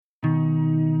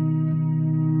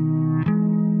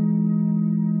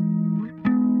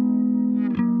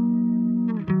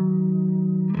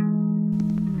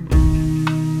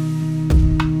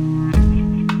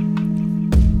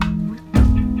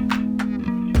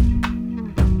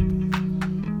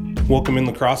Welcome in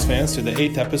lacrosse fans to the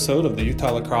 8th episode of the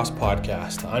Utah Lacrosse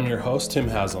Podcast. I'm your host, Tim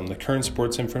Haslam, the current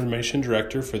sports information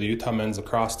director for the Utah men's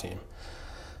lacrosse team.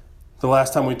 The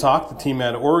last time we talked, the team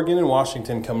had Oregon and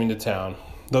Washington coming to town.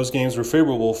 Those games were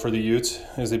favorable for the Utes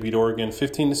as they beat Oregon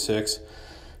 15-6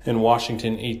 and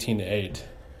Washington 18-8.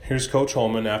 Here's Coach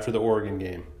Holman after the Oregon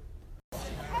game.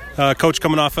 Coach,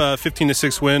 coming off a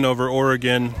 15-6 win over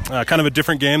Oregon, kind of a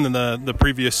different game than the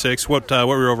previous 6. What were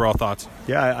your overall thoughts?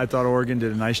 Yeah, I thought Oregon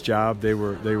did a nice job. They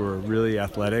were really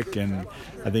athletic, and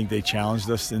I think they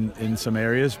challenged us in some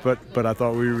areas. But I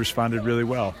thought we responded really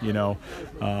well.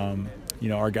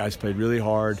 Our guys played really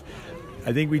hard.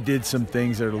 I think we did some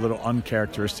things that are a little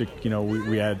uncharacteristic.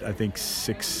 We had, I think,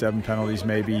 6-7 penalties,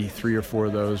 maybe 3 or 4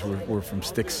 of those were from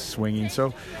sticks swinging.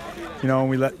 So, and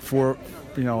we let 4.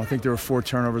 I think there were 4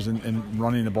 turnovers and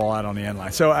running the ball out on the end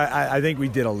line. So I think we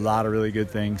did a lot of really good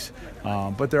things.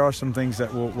 But there are some things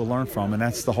that we'll learn from, and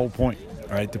that's the whole point,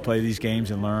 right? To play these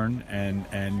games and learn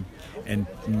and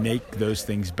make those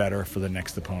things better for the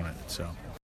next opponent. So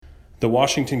the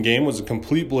Washington game was a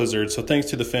complete blizzard, so thanks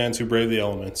to the fans who braved the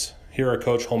elements. Here are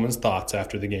Coach Holman's thoughts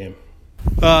after the game.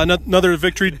 Another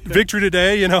victory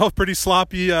today, pretty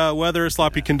sloppy weather,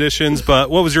 sloppy conditions. But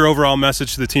what was your overall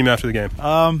message to the team after the game?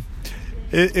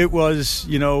 It was,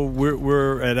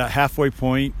 we're at a halfway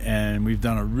point, and we've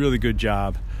done a really good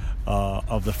job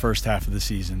of the first half of the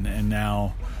season. And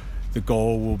now the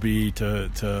goal will be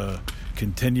to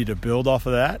continue to build off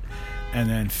of that and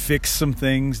then fix some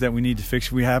things that we need to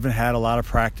fix. We haven't had a lot of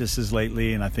practices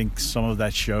lately, and I think some of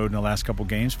that showed in the last couple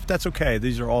games. But that's okay.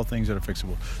 These are all things that are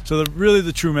fixable. So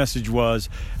the true message was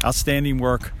outstanding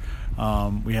work.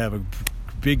 We have a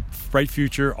big, bright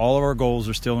future. All of our goals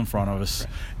are still in front of us,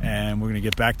 and we're going to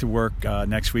get back to work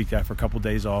next week after a couple of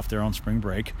days off there on spring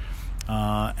break,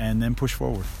 and then push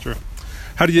forward. Sure.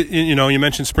 How do you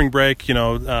mentioned spring break,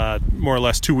 more or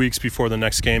less 2 weeks before the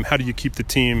next game. How do you keep the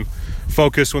team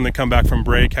focused when they come back from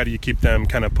break? How do you keep them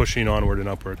kind of pushing onward and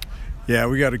upward? Yeah,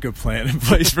 we got a good plan in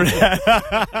place for that.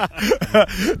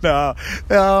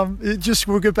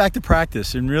 We'll get back to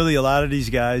practice, and really a lot of these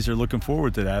guys are looking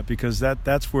forward to that because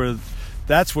that's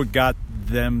what got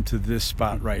them to this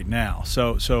spot right now.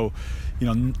 So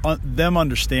them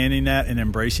understanding that and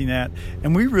embracing that,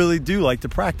 and we really do like to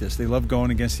practice. They love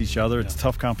going against each other. It's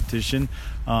tough competition.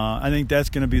 I think that's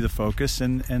going to be the focus,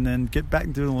 and then get back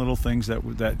and doing the little things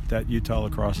that Utah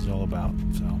lacrosse is all about.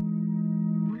 So.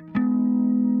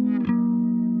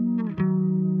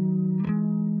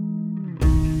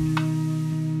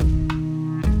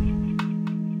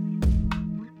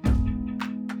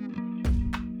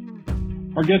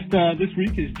 Our guest this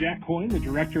week is Jack Coyne, the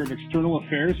Director of External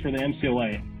Affairs for the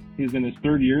MCLA. He's in his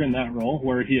 3rd year in that role,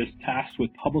 where he is tasked with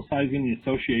publicizing the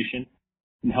association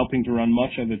and helping to run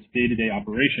much of its day-to-day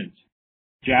operations.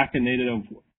 Jack, a native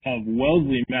of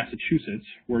Wellesley, Massachusetts,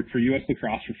 worked for U.S.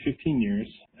 Lacrosse for 15 years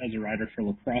as a writer for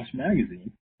Lacrosse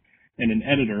Magazine and an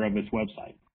editor of its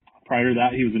website. Prior to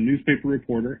that, he was a newspaper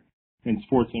reporter and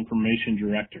sports information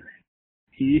director.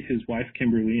 He, his wife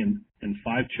Kimberly, and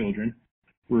 5 children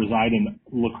reside in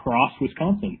La Crosse,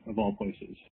 Wisconsin, of all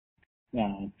places.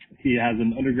 He has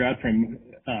an undergrad from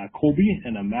Colby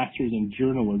and a master's in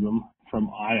journalism from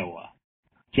Iowa.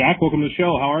 Jack, welcome to the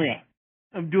show. How are you?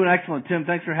 I'm doing excellent, Tim.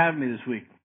 Thanks for having me this week.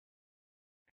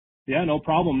 Yeah, no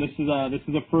problem. This is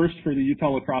a first for the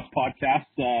Utah Lacrosse Podcast.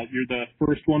 You're the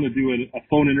first one to do a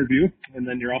phone interview, and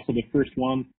then you're also the first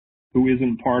one who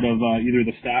isn't part of either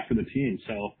the staff or the team.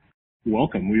 So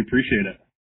welcome. We appreciate it.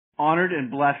 Honored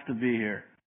and blessed to be here.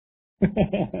 Let's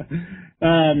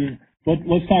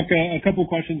talk a couple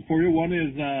questions for you. One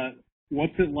is,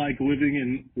 what's it like living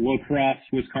in La Crosse,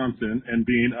 Wisconsin, and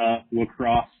being a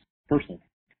lacrosse person?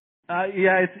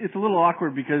 It's a little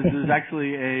awkward because there's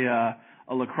actually a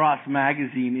lacrosse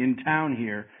magazine in town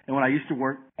here, and when I used to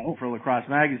work for Lacrosse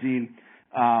Magazine,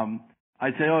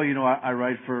 I'd say, I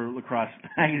write for Lacrosse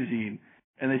Magazine.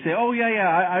 And they say,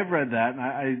 I've read that. And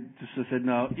I just said,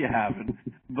 no, you haven't.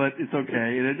 But it's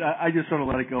okay. And I just sort of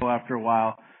let it go after a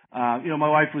while. My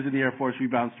wife was in the Air Force. We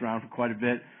bounced around for quite a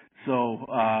bit. So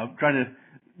trying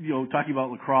to, talking about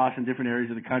lacrosse in different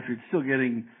areas of the country, it's still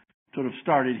getting sort of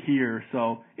started here.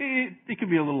 So it can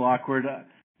be a little awkward.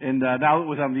 And now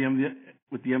with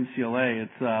the MCLA,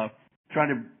 it's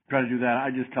trying to do that.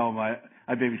 I just tell them I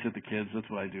babysit the kids. That's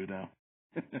what I do now.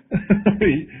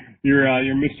 You're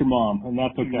Mr. Mom, and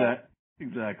that's okay.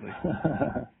 Exactly.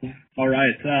 All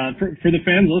right. For the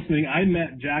fans listening, I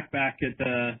met Jack back at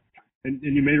and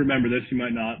you may remember this, you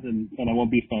might not, and I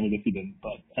won't be offended if you didn't.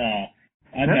 But I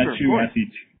met you at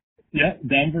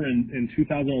Denver in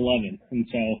 2011, and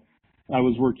so I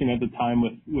was working at the time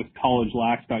with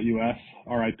collegelax.us,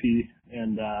 RIP,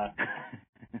 and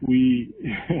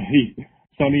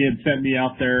Sonny had sent me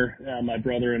out there, my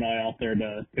brother and I out there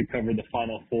to cover the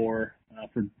Final Four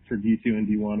for D2 and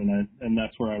D1, and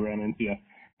that's where I ran into you.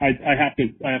 I have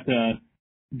to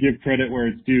give credit where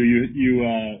it's due.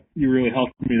 You really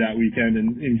helped me that weekend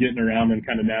in getting around and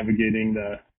kind of navigating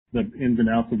the ins and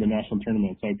outs of the national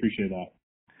tournament. So I appreciate that.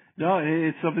 No,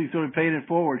 it's something sort of paying it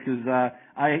forward because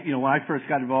when I first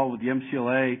got involved with the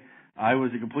MCLA, I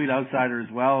was a complete outsider as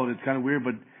well, and it's kind of weird,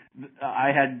 but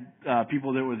I had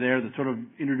people that were there that sort of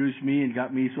introduced me and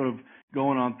got me sort of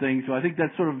going on things. So I think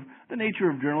that's sort of the nature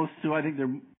of journalists too. I think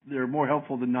they're more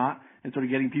helpful than not in sort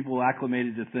of getting people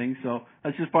acclimated to things. So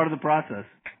that's just part of the process.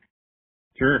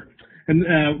 Sure.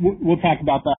 And we'll talk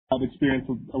about that experience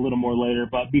a little more later.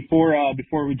 But before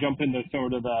we jump into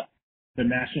sort of the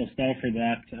national stuff for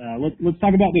that, let's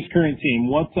talk about this current team.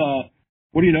 What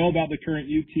do you know about the current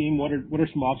U team? What are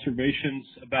some observations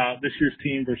about this year's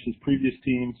team versus previous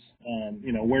teams?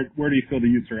 Where do you feel the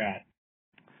Utes are at?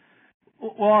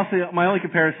 Well, I'll say my only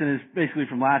comparison is basically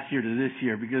from last year to this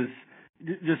year because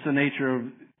just the nature of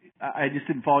I just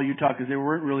didn't follow Utah because they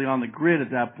weren't really on the grid at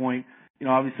that point.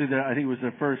 Obviously, I think it was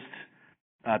their first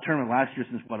tournament last year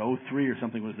since, 2003 or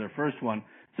something was their first one.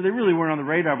 So they really weren't on the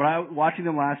radar. But watching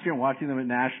them last year and watching them at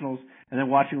Nationals and then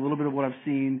watching a little bit of what I've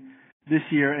seen this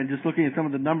year and just looking at some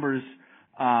of the numbers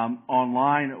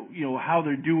online, how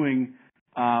they're doing,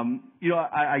 I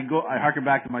harken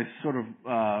back to my sort of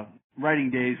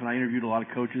writing days when I interviewed a lot of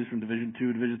coaches from Division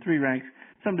II, Division III ranks,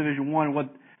 some Division I,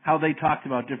 how they talked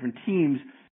about different teams.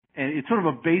 And it's sort of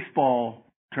a baseball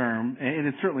term, and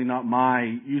it's certainly not my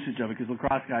usage of it because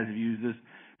lacrosse guys have used this,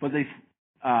 but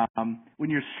when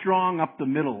you're strong up the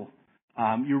middle,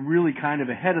 you're really kind of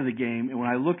ahead of the game. And when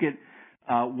I look at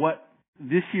what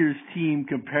this year's team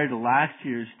compared to last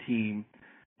year's team,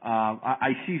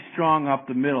 I see strong up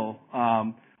the middle.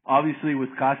 Obviously with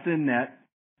Costa in net,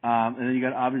 and then you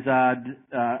got Abizad,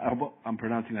 I'm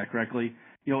pronouncing that correctly,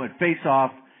 at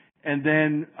face-off, and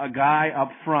then a guy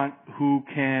up front who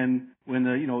can, when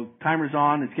the timer's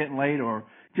on, it's getting late, or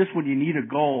just when you need a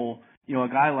goal, a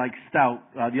guy like Stout,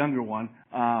 the younger one,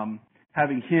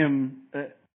 having him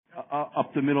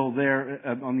up the middle there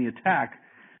on the attack.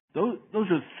 Those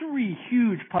are three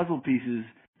huge puzzle pieces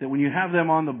that when you have them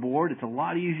on the board, it's a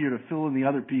lot easier to fill in the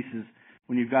other pieces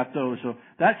when you've got those. So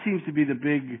that seems to be the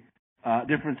big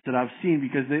difference that I've seen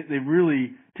because they've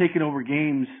really taken over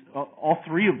games, all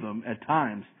three of them at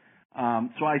times.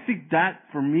 So I think that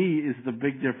for me is the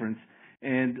big difference.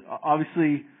 And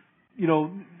obviously,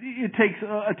 it takes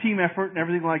a team effort and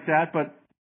everything like that, but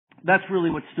that's really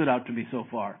what stood out to me so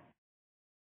far.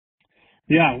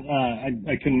 Yeah,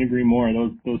 I couldn't agree more.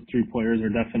 Those three players are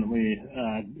definitely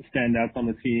standouts on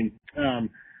the team.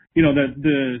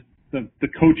 The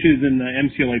coaches in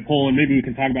the MCLA poll, and maybe we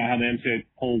can talk about how the MCLA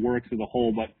poll works as a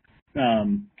whole, but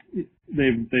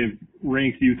they've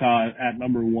ranked Utah at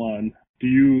number one. Do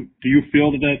you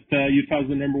feel that Utah's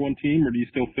the number one team, or do you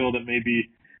still feel that maybe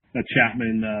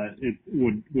Chapman it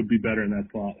would be better in that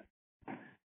slot?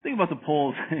 Think about the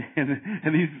polls, and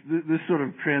this sort of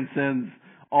transcends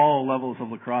all levels of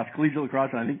lacrosse, collegiate lacrosse,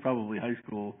 and I think probably high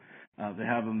school. They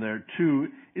have them there too.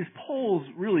 Is polls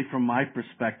really, from my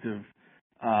perspective,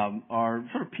 are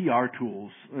sort of PR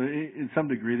tools in some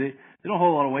degree. They don't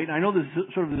hold a lot of weight. And I know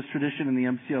there's sort of this tradition in the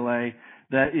MCLA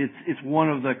that it's one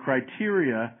of the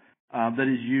criteria that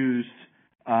is used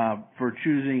for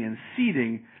choosing and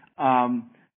seeding.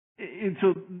 And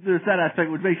so there's that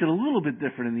aspect which makes it a little bit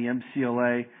different in the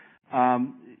MCLA.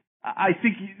 I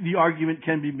think the argument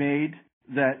can be made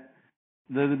that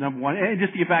they're the number one. And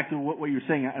just to get back to what you're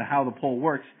saying and how the poll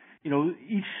works,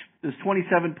 there's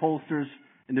 27 pollsters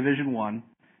in Division I,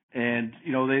 and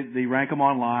they rank them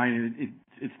online, and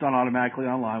it's done automatically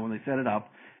online when they set it up.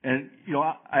 And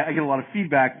I get a lot of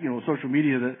feedback, social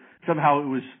media, that somehow it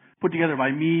was put together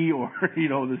by me or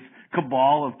this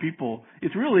cabal of people.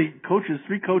 It's really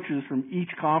three coaches from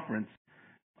each conference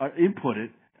input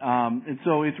it, and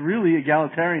so it's really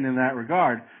egalitarian in that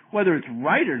regard. Whether it's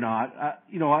right or not,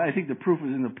 I think the proof is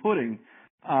in the pudding.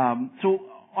 So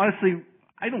honestly,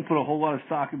 I don't put a whole lot of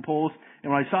stock in polls.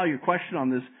 And when I saw your question on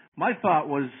this, my thought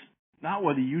was not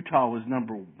whether Utah was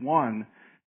number one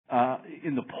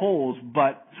in the polls,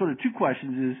 but sort of two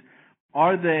questions: is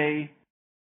are they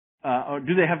or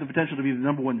do they have the potential to be the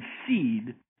number one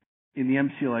seed in the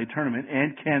MCLA tournament,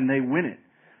 and can they win it?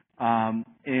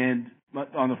 And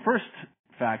on the first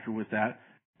factor with that,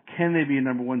 can they be a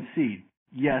number one seed?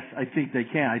 Yes, I think they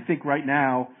can. I think right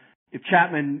now, if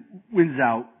Chapman wins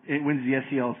the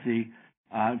SELC,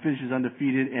 finishes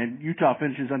undefeated, and Utah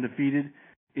finishes undefeated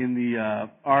in the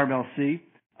RMLC,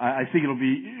 I think it'll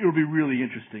be really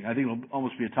interesting. I think it'll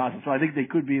almost be a toss-up. So I think they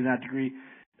could be in that degree,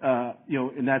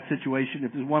 in that situation.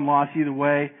 If there's one loss either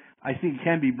way, I think it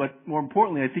can be. But more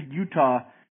importantly, I think Utah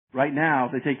right now,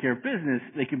 if they take care of business,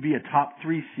 they can be a top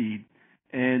 3 seed.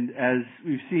 And as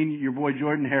we've seen, your boy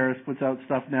Jordan Harris puts out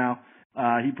stuff now.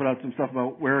 He put out some stuff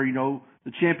about where,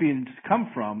 the champions come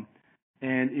from.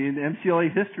 And in MCLA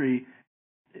history,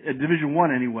 Division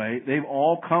I anyway, they've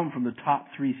all come from the top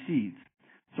 3 seeds.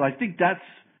 So I think that's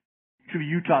should be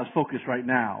Utah's focus right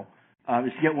now,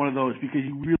 is to get one of those, because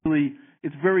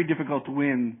it's very difficult to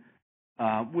win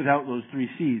without those 3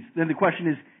 seeds. Then the question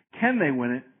is, can they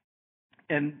win it?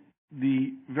 And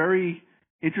the very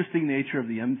interesting nature of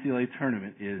the MCLA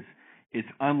tournament is it's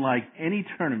unlike any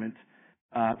tournament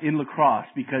in lacrosse,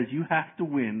 because you have to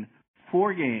win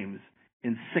 4 games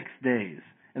in 6 days.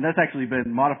 And that's actually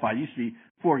been modified. It used to be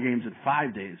 4 games in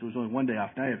 5 days. It was only 1 day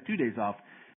off. Now you have 2 days off.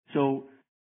 So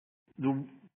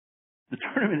the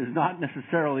tournament is not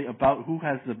necessarily about who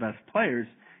has the best players.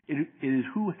 It is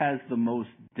who has the most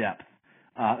depth,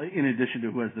 in addition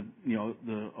to who has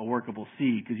a workable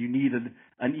seed, because you need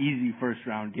an easy first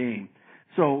round game.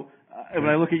 So when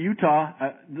I look at Utah,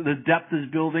 the depth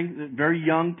is building. A very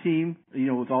young team,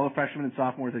 with all the freshmen and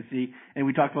sophomores I see, and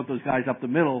we talked about those guys up the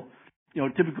middle.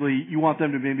 Typically you want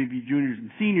them to maybe be juniors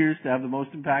and seniors to have the most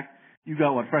impact. You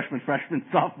got freshman,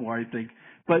 sophomore, I think.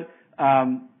 But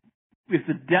if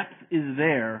the depth is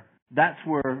there, that's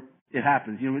where it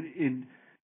happens.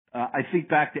 I think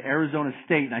back to Arizona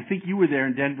State, and I think you were there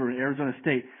in Denver and Arizona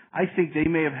State. I think they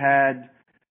may have had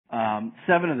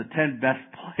 7 of the 10 best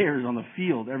players on the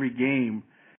field every game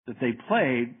that they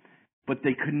played, but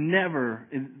they could never,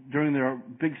 during their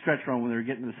big stretch run when they were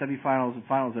getting to the semifinals and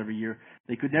finals every year,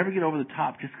 they could never get over the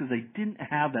top just because they didn't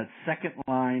have that second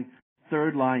line,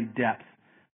 third line depth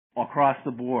across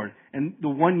the board. And the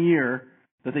one year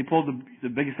that they pulled the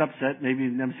biggest upset, maybe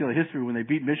in MCLA history, when they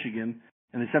beat Michigan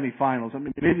in the semifinals. I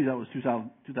mean, maybe that was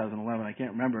 2011. I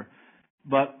can't remember.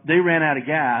 But they ran out of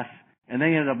gas, and they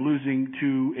ended up losing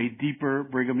to a deeper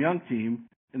Brigham Young team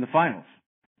in the finals,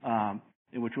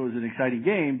 which was an exciting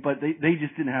game, but they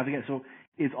just didn't have the gas. So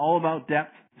it's all about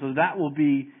depth. So that will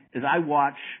be, as I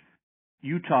watch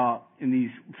Utah in these,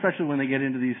 especially when they get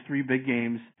into these 3 big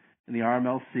games in the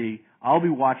RMLC, I'll be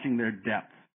watching their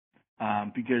depth,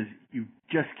 because you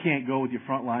just can't go with your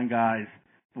frontline guys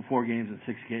for 4 games in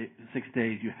 6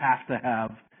 days. You have to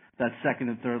have that second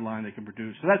and third line that can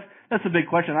produce. So that's a big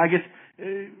question. I guess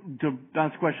to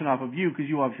bounce the question off of you, because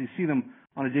you obviously see them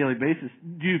on a daily basis,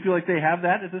 do you feel like they have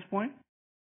that at this point?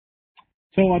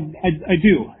 So I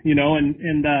do,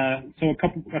 and so a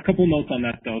couple notes on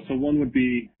that though. So one would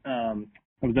be I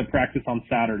was at practice on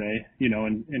Saturday,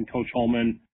 and Coach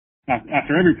Holman,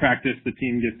 after every practice, the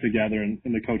team gets together and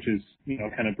the coaches,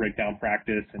 kind of break down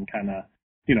practice and kind of,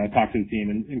 talk to the team.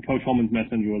 And Coach Holman's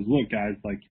message was, look, guys,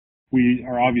 we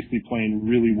are obviously playing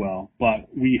really well, but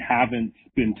we haven't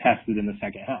been tested in the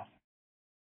second half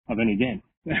of any game.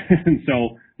 And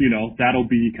so, that'll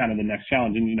be kind of the next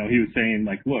challenge. And, he was saying,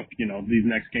 look, these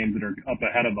next games that are up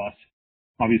ahead of us,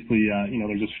 obviously,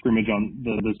 there's a scrimmage on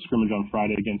the scrimmage on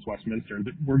Friday against Westminster.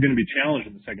 We're going to be challenged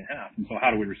in the second half. And so how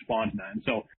do we respond to that? And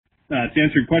so, to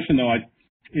answer your question though,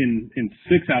 in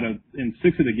 6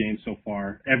 of the games so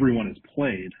far, everyone has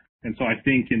played. And so I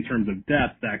think in terms of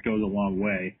depth, that goes a long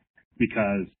way,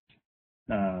 because,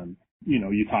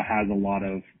 Utah has a lot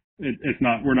of,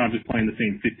 we're not just playing the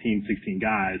same 15, 16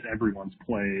 guys. Everyone's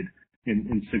played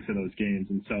in 6 of those games.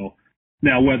 And so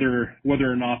now whether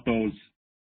or not those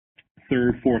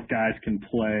 3rd, 4th guys can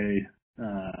play,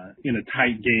 in a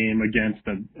tight game against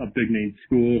a big name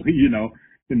school,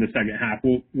 in the second half,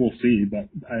 we'll see. But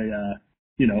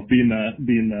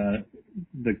being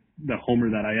the homer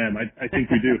that I am, I think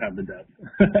we do have the depth.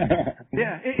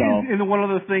 Yeah. So. And the one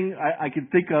other thing I can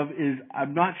think of is,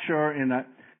 I'm not sure,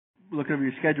 looking over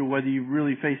your schedule, whether you've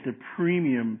really faced a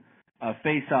premium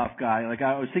face-off guy. Like,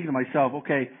 I was thinking to myself,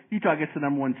 okay, Utah gets the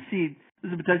number 1 seed.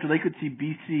 There's a potential they could see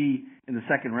BC in the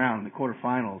second round, in the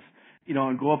quarterfinals,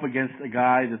 and go up against a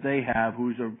guy that they have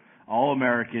who's a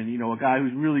All-American, a guy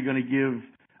who's really going to give.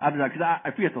 Because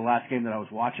I forget the last game that I was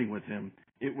watching with him.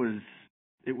 It was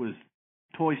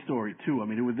Toy Story 2. I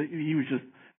mean, he was just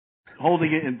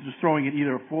holding it and just throwing it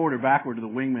either forward or backward to the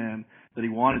wingman that he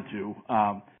wanted to.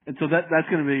 And so that's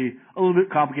going to be a little bit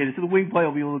complicated. So the wing play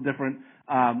will be a little different.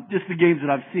 Just the games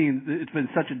that I've seen, it's been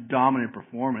such a dominant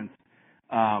performance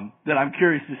that I'm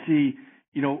curious to see,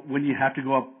 when you have to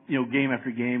go up, game after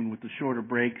game with the shorter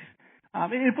breaks.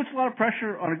 It puts a lot of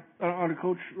pressure on a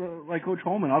coach like Coach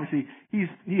Holman. Obviously,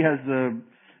 he has the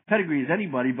pedigree as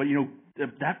anybody, but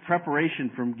that preparation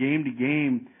from game to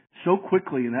game so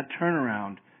quickly and that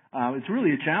turnaround, it's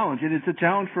really a challenge, and it's a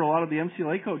challenge for a lot of the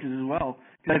MCLA coaches as well.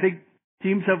 Because I think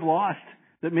teams have lost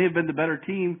that may have been the better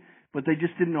team, but they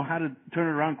just didn't know how to turn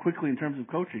it around quickly in terms of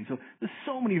coaching. So there's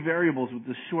so many variables with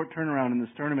this short turnaround in this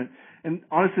tournament, and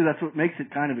honestly, that's what makes it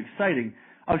kind of exciting.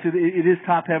 Obviously, it is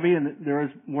top heavy, and there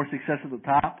is more success at the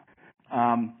top.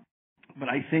 But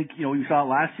I think, you saw it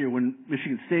last year when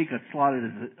Michigan State got slotted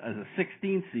as a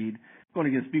 16 seed going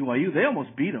against BYU. They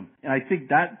almost beat them. And I think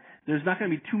that there's not going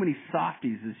to be too many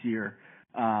softies this year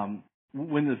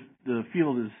when the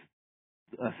field is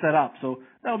set up. So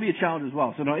that'll be a challenge as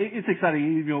well. So, no, it's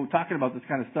exciting, talking about this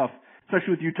kind of stuff,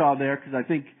 especially with Utah there, because I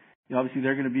think, obviously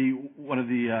they're going to be one of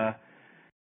the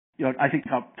I think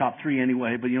top three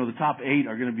anyway, but the top 8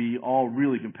 are going to be all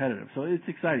really competitive. So it's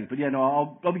exciting. But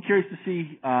I'll be curious to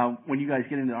see when you guys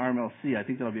get into RMLC. I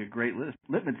think that'll be a great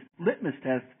litmus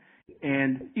test.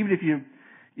 And even if you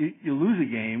lose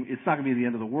a game, it's not going to be the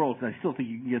end of the world. Because I still think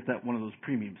you can get that one of those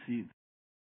premium seeds.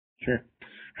 Sure.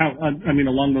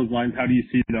 Along those lines, how do you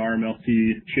see the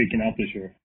RMLC shaking out this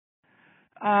year?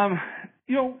 I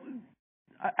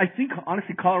think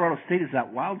honestly, Colorado State is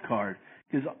that wild card.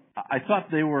 Because I thought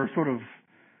they were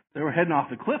heading off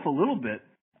the cliff a little bit,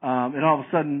 and all of a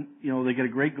sudden, they get a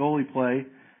great goalie play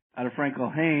out of Frank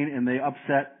Lehane, and they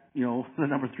upset, the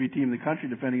number 3 team in the country,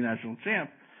 defending national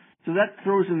champ. So that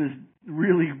throws in this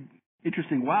really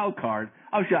interesting wild card.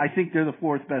 Obviously, I think they're the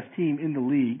 4th best team in the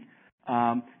league.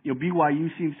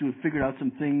 BYU seems to have figured out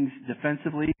some things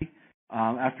defensively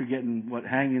after getting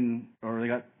they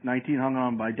got 19 hung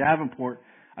on by Davenport.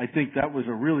 I think that was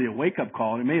really a wake-up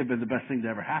call, and it may have been the best thing to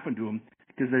ever happen to them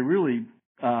because they really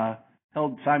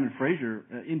held Simon Fraser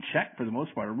in check for the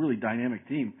most part, a really dynamic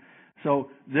team. So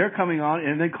they're coming on,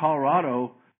 and then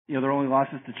Colorado, their only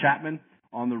losses to Chapman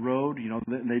on the road,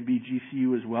 they beat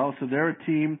GCU as well. So they're a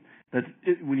team that,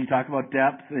 when you talk about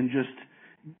depth and just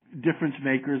difference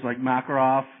makers like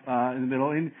Makarov in the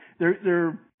middle, and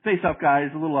they're face-off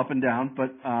guys, a little up and down,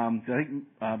 but I think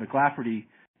McLafferty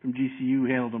from GCU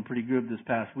handled them pretty good this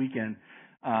past weekend.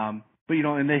 But,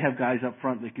 and they have guys up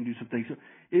front that can do some things. So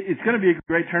it's going to be a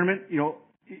great tournament.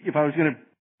 If I was going to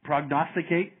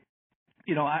prognosticate,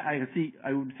 I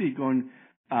would see it going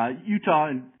Utah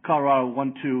and Colorado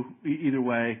 1-2 either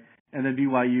way, and then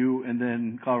BYU and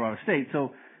then Colorado State.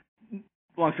 So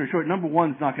long story short, number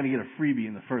 1 is not going to get a freebie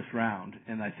in the first round,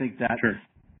 and I think that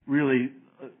really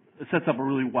sets up a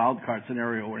really wild card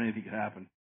scenario where anything could happen.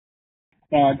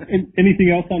 Anything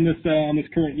else on this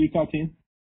current Utah team?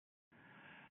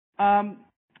 No,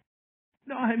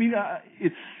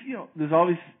 it's there's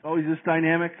always this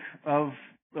dynamic of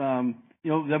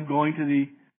them going to the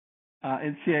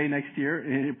NCAA next year,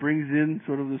 and it brings in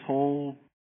sort of this whole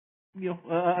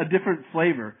a different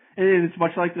flavor, and it's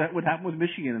much like that what happened with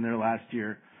Michigan in their last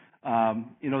year. That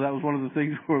was one of the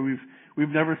things where we've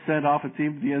never sent off a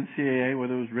team to the NCAA,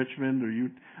 whether it was Richmond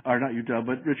or not Utah,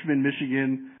 but Richmond,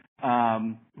 Michigan.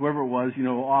 Whoever it was,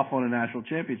 off on a national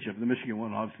championship. The Michigan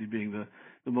one obviously being the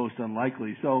most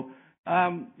unlikely. So, I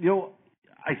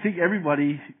think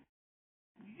everybody,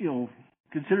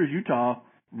 considers Utah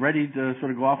ready to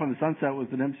sort of go off on the sunset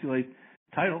with an MCLA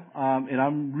title. And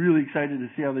I'm really excited to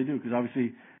see how they do because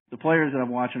obviously the players that I'm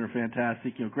watching are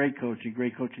fantastic. Great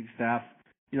coaching staff.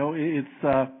 It's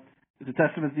a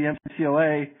testament to the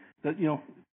MCLA that,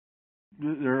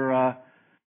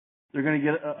 they're going to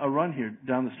get a run here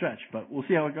down the stretch, but we'll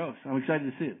see how it goes. I'm excited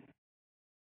to see it.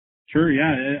 Sure,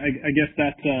 yeah. I guess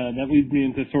that leads me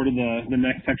into sort of the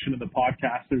next section of the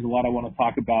podcast. There's a lot I want to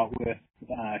talk about with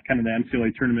kind of the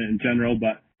MCLA tournament in general,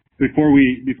 but before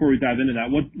we dive into that,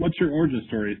 what's your origin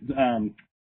story? When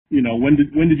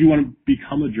did you want to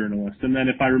become a journalist? And then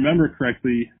if I remember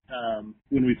correctly,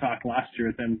 when we talked last year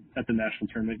at the national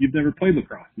tournament, you've never played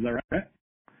lacrosse. Is that right?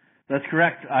 That's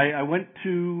correct. I went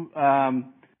to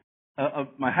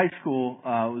my high school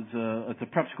it's a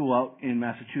prep school out in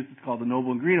Massachusetts called the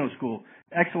Noble and Greeno School.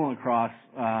 Excellent lacrosse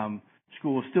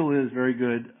school, still is very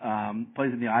good.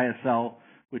 Plays in the ISL,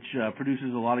 which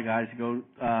produces a lot of guys who go to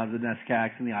the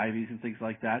NESCACs and the Ivies and things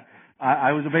like that.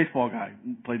 I was a baseball guy,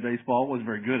 played baseball, wasn't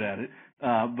very good at it,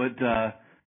 but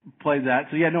played that.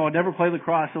 So I never played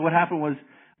lacrosse. So what happened was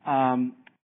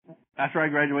after I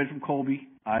graduated from Colby,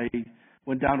 I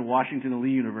went down to Washington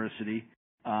Lee University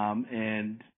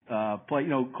and play.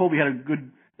 Colby had a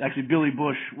good. Actually, Billy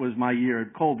Bush was my year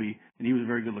at Colby, and he was a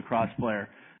very good lacrosse player.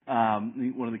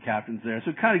 One of the captains there.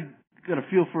 So kind of got a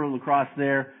feel for lacrosse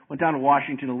there. Went down to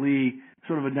Washington Lee,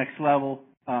 sort of a next level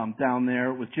down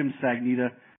there with Jim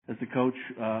Sagnita as the coach,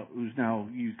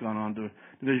 he's gone on to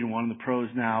Division I in the pros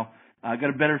now. Got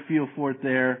a better feel for it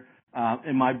there.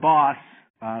 And my boss,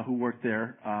 who worked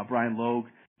there, Brian Logue,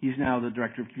 He's now the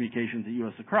director of communications at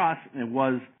U.S. Lacrosse, and it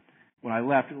was when I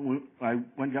left. I went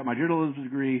and got my journalism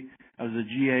degree. I was a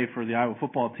GA for the Iowa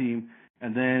football team,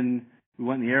 and then we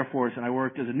went in the Air Force, and I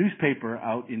worked as a newspaper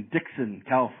out in Dixon,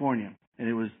 California, and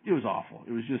it was awful.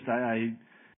 It was just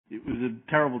it was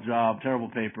a terrible job, terrible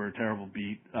paper, terrible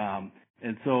beat.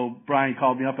 And so Brian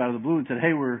called me up out of the blue and said,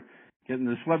 "Hey, we're getting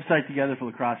this website together for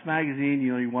Lacrosse Magazine.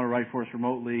 You want to write for us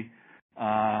remotely?"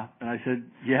 And I said,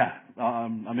 "Yeah,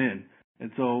 I'm in."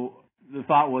 And so the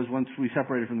thought was, once we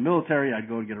separated from the military, I'd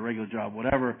go and get a regular job,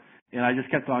 whatever. And I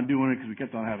just kept on doing it because we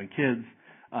kept on having kids.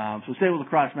 So stayed with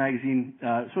Lacrosse Magazine,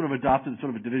 sort of adopted sort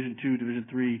of a Division II, Division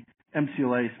III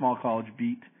MCLA small college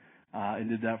beat, and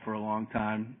did that for a long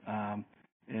time.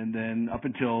 And then up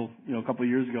until, a couple of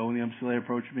years ago when the MCLA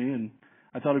approached me, and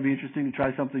I thought it'd be interesting to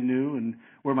try something new, and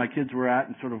where my kids were at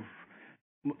and sort of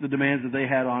the demands that they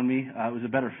had on me, it was a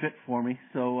better fit for me.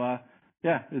 So,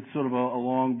 yeah, it's sort of a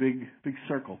long, big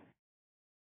circle.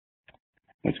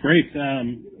 That's great.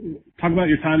 Talk about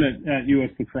your time at U.S.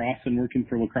 Lacrosse and working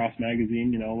for Lacrosse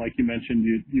Magazine. Like you mentioned,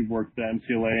 you've worked the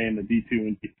MCLA and the D2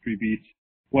 and D3 beats.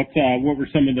 What were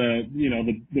some of the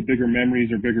the bigger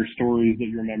memories or bigger stories that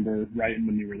you remember writing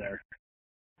when you were there?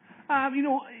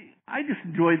 I just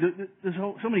enjoyed there's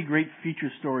so many great feature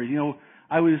stories.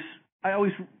 I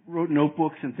always wrote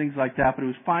notebooks and things like that, but it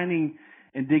was finding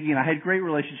and digging. I had great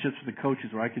relationships with the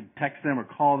coaches where I could text them or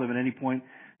call them at any point.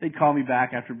 They'd call me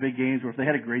back after big games, or if they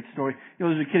had a great story.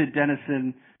 There's a kid at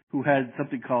Denison who had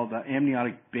something called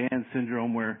amniotic band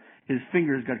syndrome, where his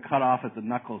fingers got cut off at the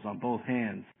knuckles on both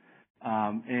hands.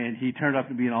 And he turned out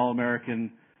to be an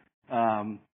All-American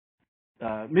midfielder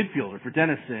for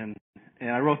Denison.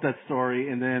 And I wrote that story,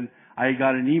 and then I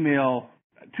got an email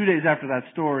 2 days after that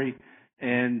story,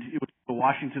 and it was the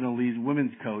Washington Elise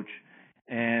women's coach.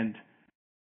 And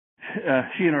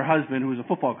she and her husband, who was a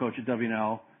football coach at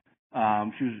WNL,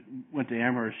 went to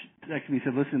Amherst, texted me and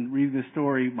said, "Listen, reading this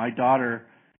story, my daughter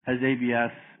has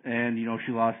ABS, and,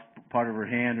 she lost part of her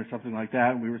hand or something like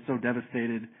that, and we were so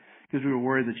devastated because we were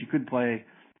worried that she couldn't play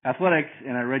athletics,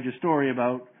 and I read your story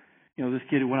about, this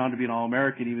kid who went on to be an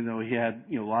All-American even though he had,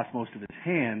 lost most of his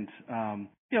hand."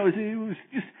 It was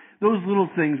just those little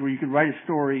things where you could write a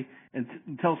story and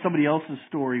tell somebody else's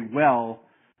story well,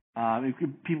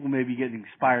 people may be getting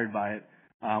inspired by it,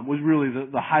 was really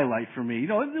the highlight for me. It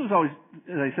was always,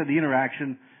 as I said, the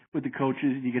interaction with the coaches,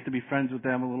 and you get to be friends with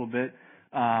them a little bit,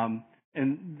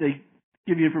 and they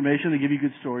give you information, they give you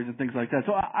good stories and things like that.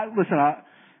 So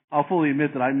I'll fully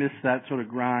admit that I missed that sort of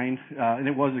grind, and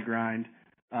it was a grind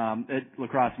at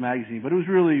Lacrosse Magazine, but it was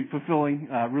really fulfilling.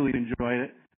 Really enjoyed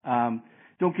it.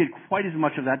 Don't get quite as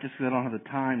much of that just because I don't have the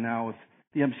time now with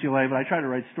the MCLA, but I try to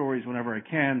write stories whenever I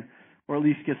can, or at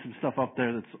least get some stuff up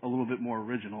there that's a little bit more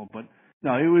original. But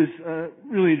no, it was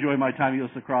really enjoyed my time at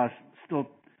U.S. Lacrosse. Still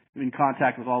in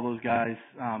contact with all those guys.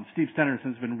 Steve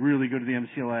Stenerson's been really good to the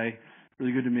MCLA,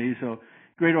 really good to me. So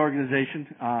great organization.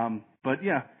 But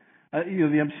yeah,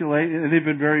 the MCLA, they've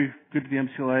been very good to the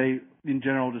MCLA in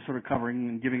general, just sort of covering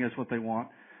and giving us what they want.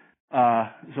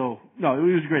 So no, it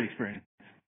was a great experience.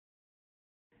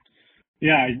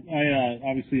 Yeah, I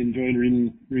obviously enjoyed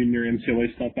reading your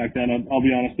MCLA stuff back then. I'll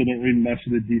be honest, I didn't read much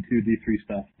of the D2, D3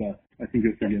 stuff, but I think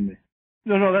you'll forgive me.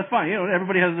 No, that's fine.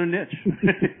 Everybody has their niche.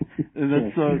 And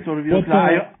that's sort of.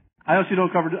 I actually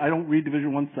I don't read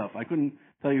Division I stuff. I couldn't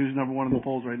tell you who's number one in the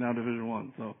polls right now, Division I.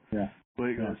 So yeah, the way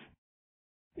it goes.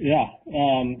 Yeah.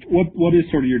 What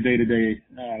is sort of your day to day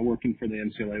working for the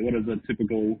MCLA? What does a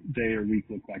typical day or week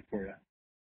look like for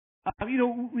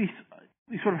you? We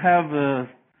sort of have the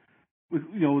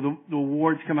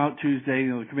awards come out Tuesday.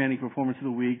 The commanding performance of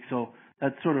the week. So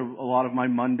that's sort of a lot of my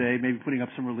Monday. Maybe putting up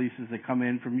some releases that come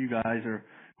in from you guys or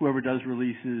whoever does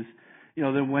releases.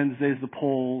 Then Wednesday's the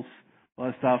polls, all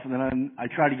that stuff, and then I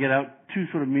try to get out two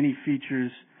sort of mini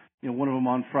features. One of them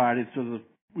on Friday, sort of the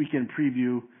weekend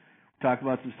preview. Talk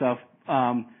about some stuff.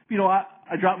 I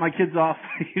drop my kids off.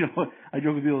 I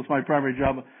joke with people, it's my primary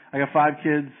job. I got 5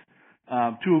 kids. 2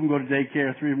 of them go to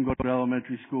daycare. 3 of them go to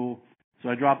elementary school. So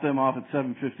I drop them off at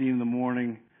 7:15 in the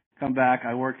morning. Come back.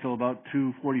 I work till about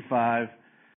 2:45,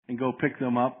 and go pick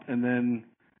them up. And then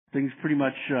things pretty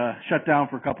much shut down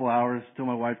for a couple hours till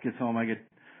my wife gets home. I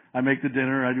make the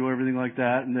dinner. I do everything like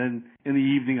that. And then in the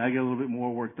evening, I get a little bit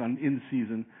more work done in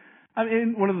season. I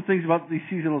mean, one of the things about these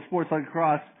seasonal sports like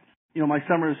lacrosse, my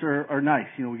summers are nice.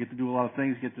 We get to do a lot of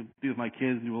things, get to be with my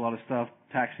kids, do a lot of stuff,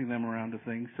 taxiing them around to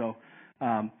things. So,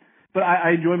 but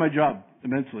I enjoy my job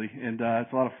immensely, and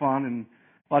it's a lot of fun, and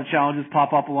a lot of challenges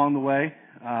pop up along the way,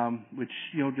 which,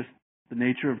 just the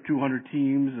nature of 200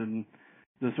 teams and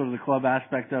the sort of the club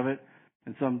aspect of it.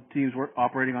 And some teams were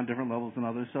operating on different levels than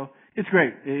others. So It's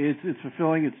great. It's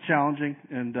fulfilling. It's challenging,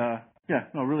 and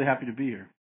really happy to be here.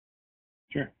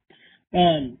 Sure.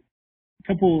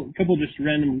 Couple just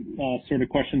random sort of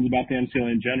questions about the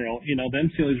MCLA in general. The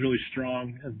MCLA is really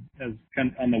strong as kind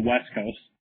of on the West Coast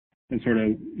and sort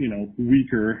of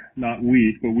weaker, not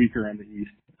weak, but weaker on the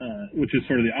East, which is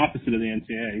sort of the opposite of the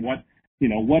NCAA. What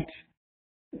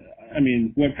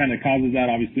kind of causes that?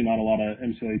 Obviously, not a lot of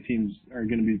MCLA teams are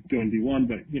going to be doing D1,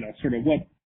 but sort of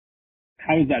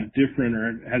how is that different,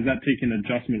 or has that taken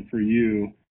adjustment for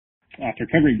you after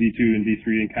covering D2 and D3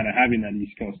 and kind of having that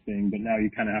East Coast thing, but now you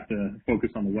kind of have to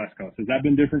focus on the West Coast? Has that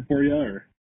been different for you, or?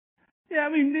 Yeah,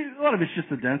 a lot of it's just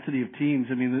the density of teams.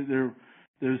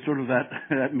 There's sort of that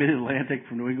mid-Atlantic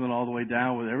from New England all the way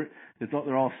down with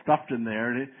they're all stuffed in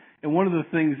there. And one of the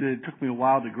things that it took me a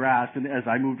while to grasp, and as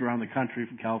I moved around the country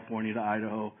from California to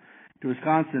Idaho to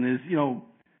Wisconsin, is, you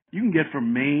can get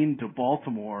from Maine to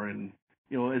Baltimore in,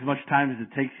 as much time as it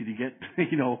takes you to get,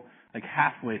 like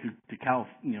halfway through to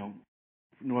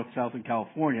north, south in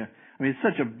California. It's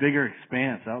such a bigger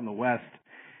expanse out in the West.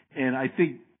 And I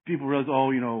think people realize,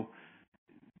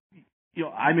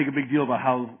 I make a big deal about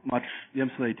how much the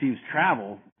MCLA teams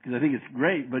travel because I think it's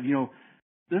great, but,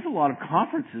 there's a lot of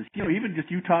conferences, even just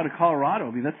Utah to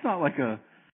Colorado. That's not like a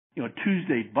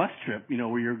Tuesday bus trip,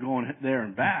 where you're going there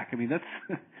and back.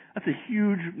 That's a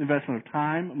huge investment of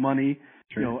time, money,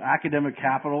 sure. Academic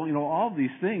capital, all of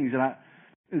these things.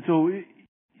 And so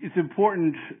it's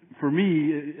important for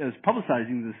me as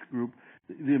publicizing this group,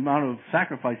 the amount of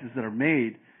sacrifices that are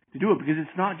made to do it, because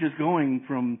it's not just going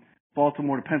from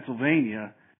Baltimore to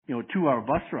Pennsylvania, a 2-hour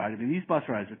bus ride. These bus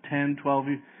rides are 10, 12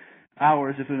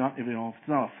 hours if it's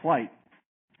not a flight.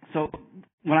 So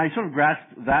when I sort of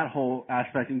grasped that whole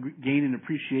aspect and gained an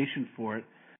appreciation for it,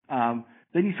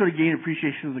 then you sort of gain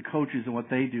appreciation of the coaches and what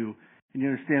they do, and you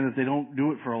understand that they don't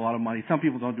do it for a lot of money. Some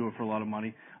people don't do it for a lot of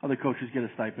money. Other coaches get a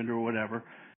stipend or whatever.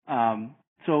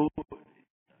 So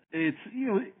it's,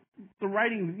 the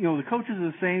writing, the coaches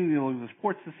are the same, the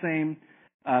sport's the same.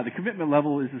 The commitment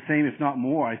level is the same, if not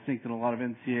more, I think, than a lot of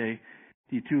NCAA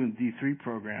D2 and D3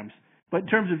 programs. But in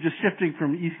terms of just shifting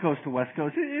from East Coast to West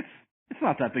Coast, it's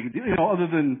not that big a deal. Other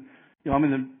than, I'm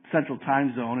in the Central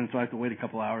Time Zone, and so I have to wait a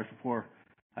couple hours before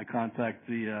I contact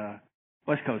the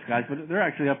West Coast guys. But they're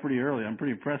actually up pretty early. I'm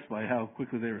pretty impressed by how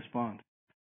quickly they respond.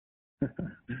 I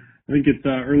think it's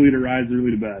early to rise,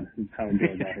 early to bed. Is how it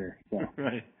goes out here. So.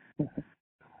 Right.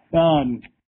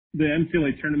 The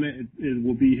MCLA tournament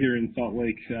will be here in Salt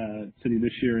Lake City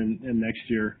this year and next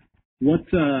year. What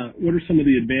are some of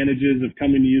the advantages of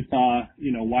coming to Utah?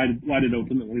 Why did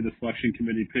ultimately the selection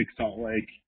committee pick Salt Lake?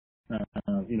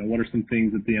 What are some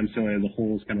things that the MCLA as a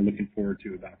whole is kind of looking forward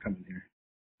to about coming here?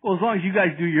 Well, as long as you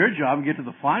guys do your job and get to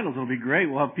the finals, it'll be great.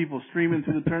 We'll have people streaming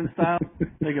through the turnstile,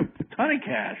 make a ton of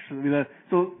cash.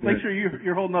 So make sure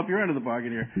you're holding up your end of the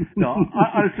bargain here. No,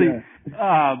 honestly,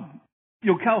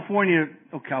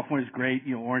 California's great.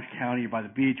 Orange County, you're by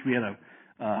the beach. We had a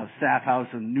staff house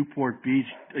in Newport Beach,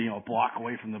 a block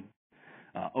away from the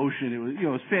ocean. It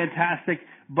was fantastic,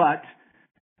 but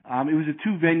it was a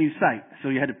 2-venue site, so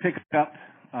you had to pick up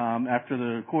after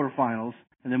the quarterfinals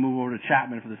and then move over to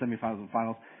Chapman for the semifinals and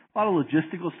finals. A lot of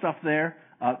logistical stuff there,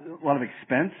 a lot of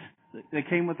expense that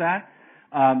came with that.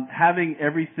 Having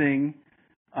everything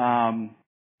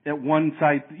at one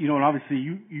site, and obviously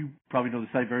you probably know the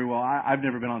site very well. I've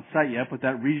never been on site yet, but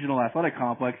that regional athletic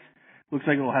complex looks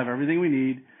like it'll have everything we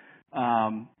need,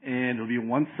 and it'll be in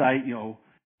one site. Your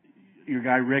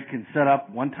guy Rick can set up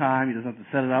one time. He doesn't have to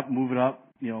set it up, move it up,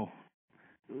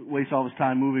 waste all his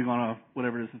time moving on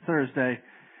whatever it is, a Thursday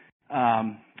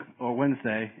or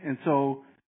Wednesday. And so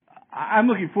I'm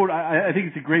looking forward. I think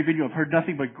it's a great venue. I've heard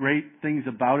nothing but great things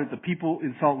about it. The people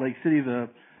in Salt Lake City, the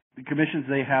commissions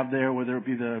they have there, whether it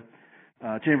be the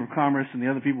Chamber of Commerce and the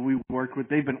other people we worked with,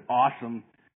 they've been awesome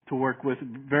to work with.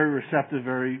 Very receptive,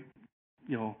 very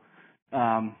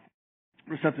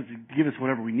receptive to give us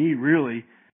whatever we need, really.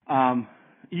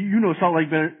 You know Salt Lake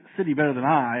City better than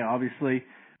I, obviously.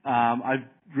 I've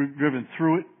driven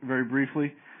through it very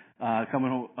briefly,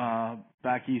 coming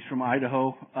back east from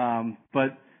Idaho.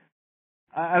 But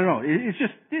I don't know. It's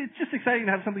just exciting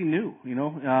to have something new, in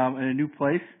a new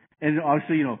place. And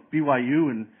obviously, BYU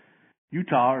and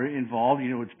Utah are involved.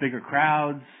 It's bigger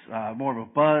crowds, more of a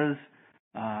buzz.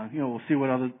 We'll see what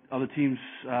other teams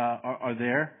are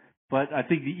there. But I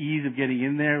think the ease of getting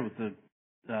in there with the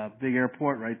big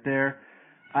airport right there.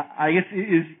 I guess,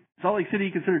 is Salt Lake City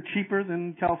considered cheaper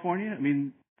than California?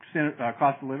 Standard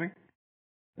cost of living?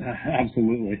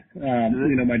 Absolutely.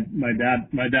 My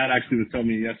dad actually was telling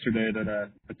me yesterday that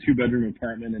a 2-bedroom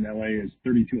apartment in LA is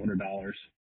 $3,200.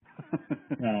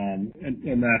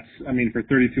 And that's, I mean, for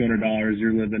 $3,200,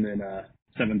 you're living in a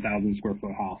 7,000 square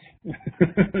foot house.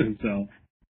 So,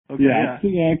 okay,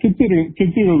 yeah,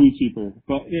 considerably cheaper.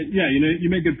 But you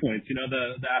make good points.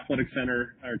 The athletic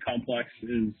center or complex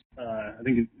is, I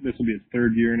think this will be its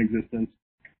third year in existence.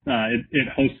 It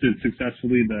hosted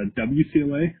successfully the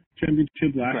WCLA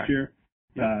championship last year.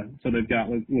 So they've got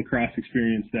lacrosse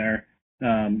experience there.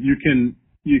 You could,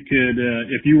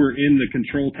 if you were in the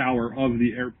control tower of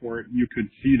the airport, you could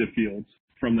see the fields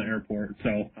from the airport.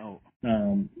 So,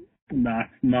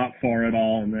 not far at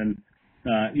all. And then,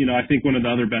 I think one of the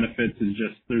other benefits is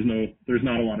just there's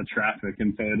not a lot of traffic,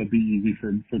 and so it'll be easy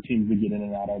for teams to get in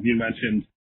and out of. You mentioned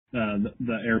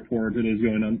the airport. It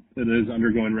is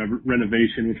undergoing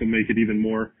renovation, which will make it even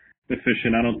more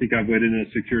efficient. I don't think I've waited in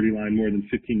a security line more than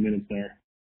 15 minutes there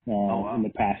in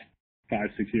the past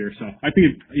 5-6 years. So I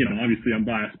think obviously I'm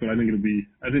biased, but I think it'll be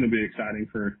exciting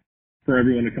for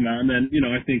everyone to come out. And then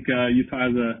I think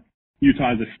Utah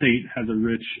as a state has a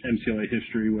rich MCLA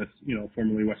history with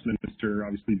formerly Westminster,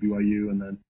 obviously BYU, and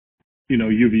then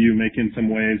UVU making some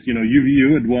waves.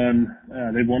 UVU had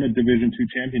they'd won a Division II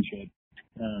championship,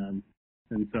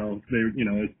 and so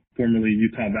they formerly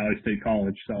Utah Valley State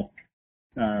College. So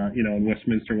and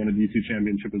Westminster won a D2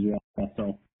 championship as well.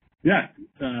 So. Yeah,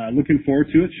 looking forward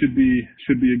to it. Should be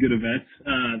a good event.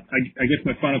 I guess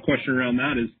my final question around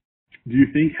that is, do you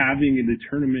think having the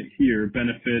tournament here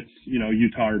benefits,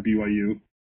 Utah or BYU?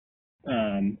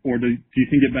 Or do you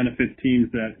think it benefits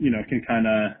teams that, can kind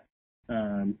of,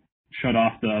 shut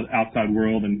off the outside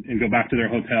world and go back to their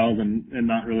hotels and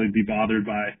not really be bothered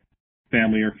by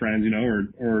family or friends,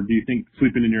 or do you think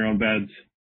sleeping in your own bed's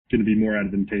going to be more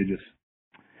advantageous?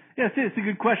 Yeah, it's a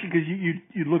good question because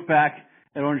you look back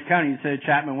at Orange County, you said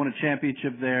Chapman won a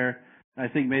championship there. I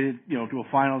think made it, to a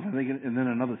finals, I think, and then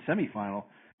another semifinal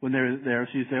when they're there.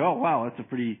 So you say, oh wow, that's a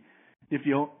pretty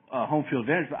nifty home field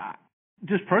advantage. But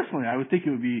just personally, I would think it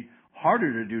would be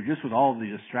harder to do just with all of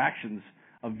the distractions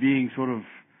of being sort of,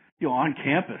 on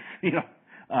campus,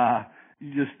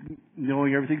 just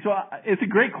knowing everything. So it's a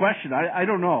great question. I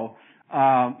don't know.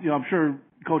 I'm sure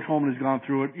Coach Holman has gone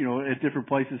through it, at different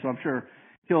places. So I'm sure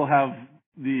he'll have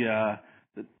the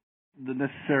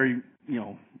necessary,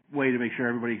 way to make sure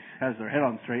everybody has their head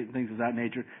on straight and things of that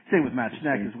nature. Same with Matt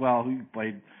Schneck as well, who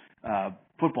played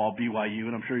football at BYU,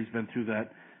 and I'm sure he's been through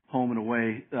that home and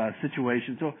away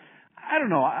situation. So I don't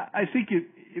know. I think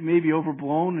it may be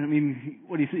overblown. I mean,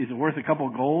 what do you think? Is it worth a couple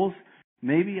of goals?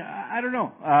 Maybe. I don't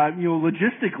know.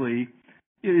 Logistically,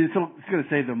 it's going to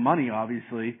save them money,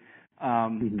 obviously.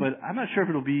 But I'm not sure if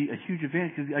it'll be a huge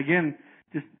advantage because, again,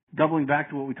 just doubling back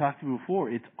to what we talked about before,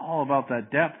 it's all about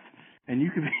that depth. And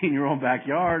you could be in your own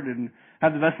backyard and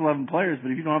have the best 11 players,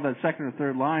 but if you don't have that second or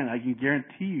third line, I can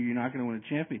guarantee you're not going to win a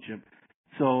championship.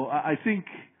 So I think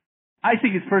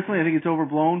it's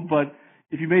overblown, but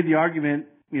if you made the argument,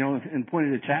 and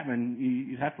pointed at Chapman,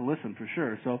 you'd have to listen for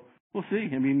sure. So we'll see.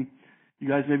 I mean, you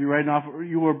guys may be riding off, or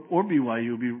BYU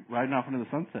will be riding off into the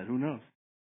sunset. Who knows?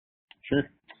 Sure.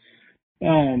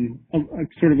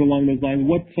 Sort of along those lines,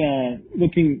 what's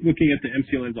looking at the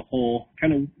MCLA as a whole,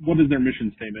 kind of what is their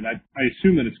mission statement? I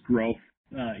assume that it's growth,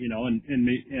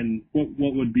 and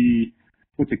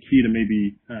what's the key to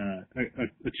maybe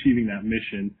achieving that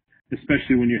mission,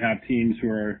 especially when you have teams who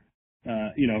are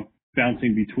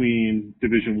bouncing between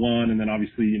Division I, and then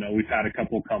obviously we've had a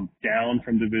couple come down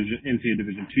from NCAA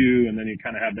Division II, and then you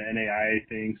kind of have the NAIA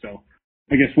thing. So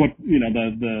I guess what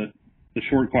the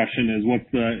short question is, what's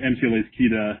the MCLA's key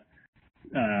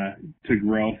to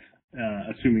growth,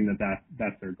 assuming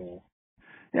that's their goal?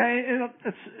 Yeah,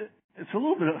 it's a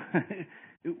little bit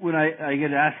of, when I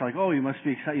get asked like, oh, you must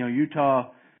be excited,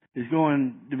 Utah is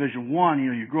going Division I,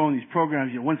 you're growing these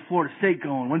programs, when's Florida State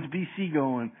going, when's BC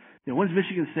going, when's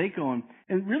Michigan State going?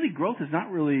 And really growth is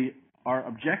not really our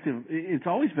objective. It's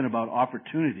always been about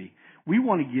opportunity. We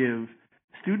want to give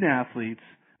student athletes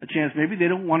a chance. Maybe they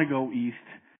don't want to go east.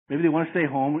 Maybe they want to stay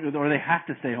home, or they have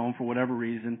to stay home for whatever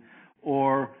reason,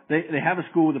 or they have a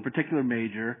school with a particular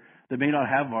major that may not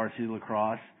have varsity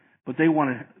lacrosse, but they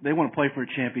want to play for a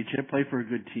championship, play for a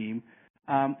good team.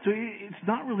 So it's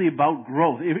not really about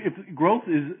growth. If growth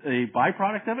is a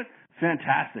byproduct of it,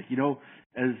 fantastic.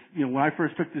 When I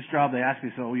first took this job, they asked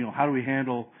me, so how do we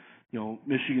handle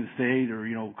Michigan State or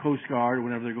Coast Guard or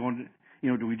whenever they're going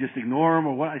to, do we just ignore them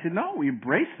or what? I said, no, we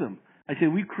embrace them. I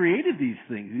said, we created these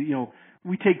things.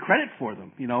 We take credit for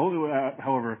them,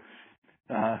 however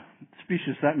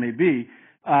specious that may be.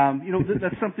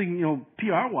 That's something,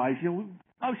 PR-wise,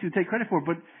 obviously we take credit for it,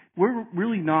 but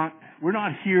we're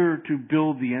not here to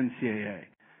build the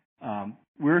NCAA.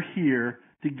 We're here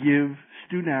to give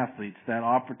student athletes that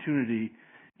opportunity,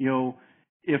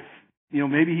 If,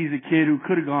 maybe he's a kid who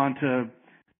could have gone to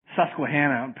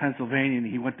Susquehanna out in Pennsylvania and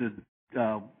he went to,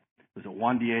 was it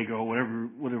Juan Diego,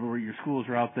 whatever your schools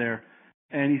are out there.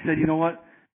 And he said, you know what?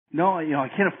 No, I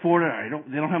can't afford it.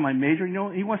 They don't have my major.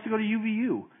 He wants to go to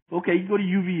UVU. Okay, you can go to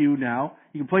UVU now.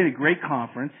 You can play in a great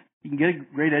conference. You can get a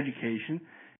great education.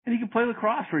 And you can play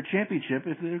lacrosse for a championship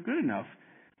if they're good enough.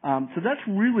 So that's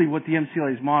really what the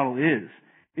MCLA's model is.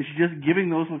 It's just giving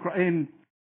those lacrosse, and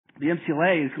the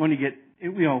MCLA is going to get,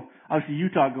 obviously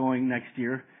Utah going next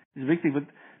year is a big thing, but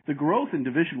the growth in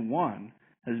Division I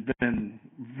has been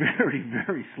very,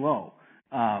 very slow,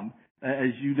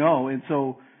 as you know. And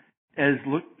so as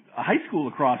high school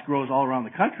lacrosse grows all around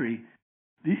the country,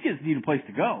 these kids need a place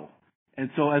to go. And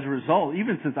so as a result,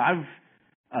 even since I've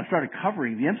started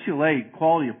covering, the MCLA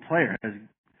quality of player has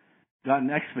gotten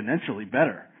exponentially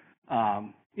better. I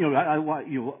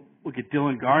look at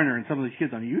Dylan Garner and some of these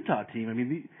kids on the Utah team. I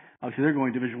mean, obviously they're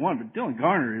going Division I, but Dylan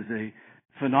Garner is a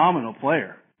phenomenal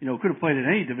player. Could have played at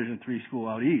any Division III school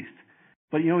out east.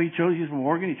 But, he's from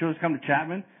Oregon. He chose to come to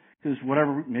Chapman because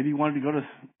maybe he wanted to go to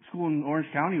school in Orange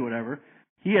County or whatever.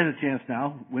 He has a chance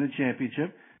now, win a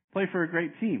championship, play for a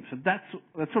great team. So that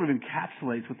sort of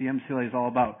encapsulates what the MCLA is all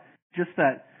about. Just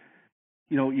that,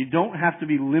 you don't have to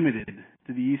be limited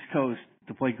to the East Coast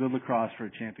to play good lacrosse for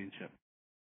a championship.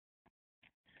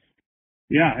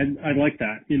 Yeah, I like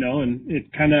that, and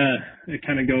it kind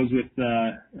of goes with,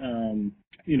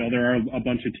 there are a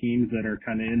bunch of teams that are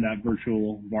kind of in that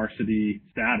virtual varsity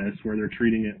status where they're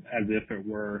treating it as if it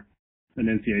were an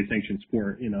NCAA sanctioned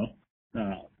sport,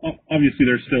 Obviously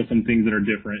there's still some things that are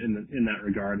different in that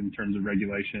regard in terms of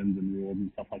regulations and rules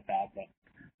and stuff like that, but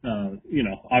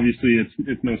obviously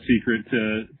it's no secret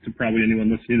to probably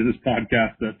anyone listening to this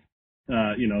podcast that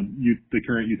the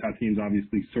current Utah team's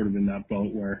obviously sort of in that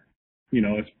boat where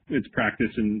it's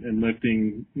practice and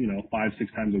lifting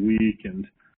 5-6 times a week, and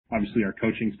obviously our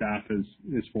coaching staff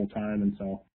is full time, and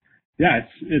so yeah,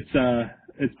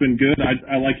 it's been good.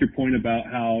 I like your point about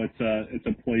how it's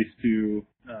a place to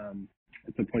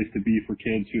be for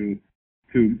kids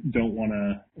who don't want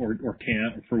to or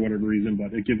can't for whatever reason,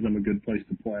 but it gives them a good place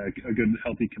to play, a good,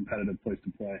 healthy, competitive place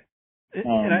to play.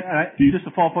 Just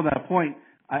to follow up on that point,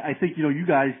 I think, you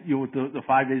guys, with the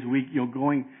 5 days a week,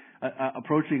 going,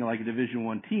 approaching like a Division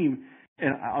I team,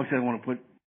 and obviously I don't want to put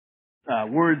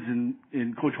words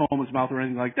in Coach Holman's mouth or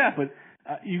anything like that, but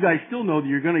you guys still know that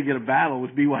you're going to get a battle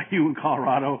with BYU and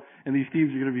Colorado, and these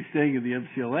teams are going to be staying in the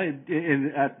MCLA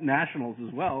and at nationals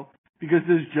as well, because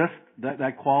there's just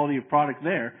that quality of product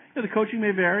there. The coaching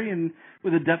may vary, and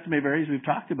the depth may vary, as we've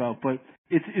talked about, but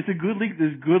it's a good league.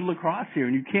 There's good lacrosse here,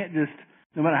 and you can't just,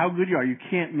 no matter how good you are, you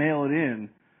can't mail it in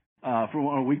from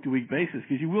on a week-to-week basis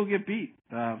because you will get beat.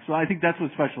 So I think that's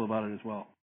what's special about it as well.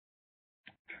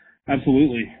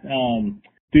 Absolutely.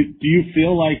 Do you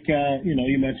feel like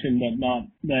you mentioned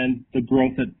that the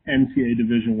growth at NCAA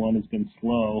Division I has been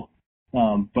slow,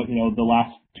 but the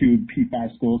last two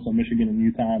P5 schools, so Michigan and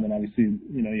Utah, and then obviously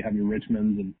you have your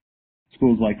Richmonds and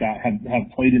schools like that have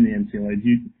played in the NCAA.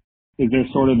 Is there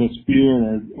sort of this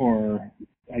fear, or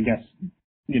I guess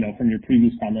from your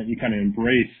previous comment, you kind of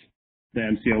embrace the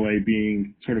MCLA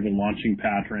being sort of a launching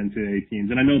pad for NCAA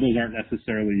teams? And I know those aren't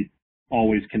necessarily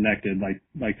always connected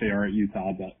like they are at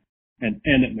Utah, and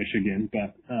at Michigan,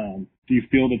 but do you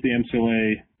feel that the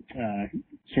MCLA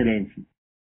sort of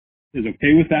is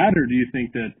okay with that, or do you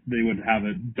think that they would have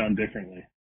it done differently?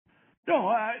 No,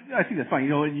 I think that's fine.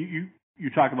 You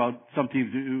talk about some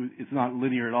teams who it's not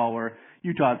linear at all, where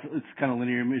Utah it's kind of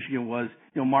linear. Michigan was,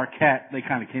 Marquette, they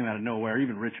kind of came out of nowhere,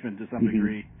 even Richmond to some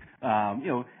degree. A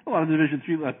lot of Division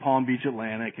III, like Palm Beach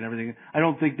Atlantic and everything. I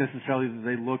don't think necessarily that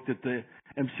they looked at the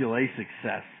MCLA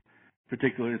success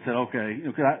particularly and said, okay,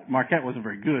 Marquette wasn't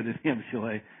very good in the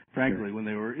MCLA, frankly, when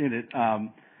they were in it.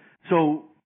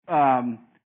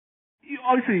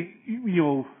 Obviously,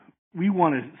 we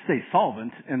want to stay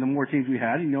solvent, and the more teams we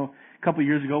had, a couple of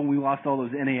years ago when we lost all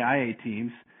those NAIA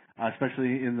teams,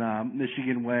 especially in the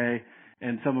Michigan Way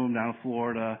and some of them down in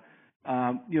Florida,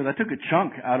 that took a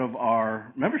chunk out of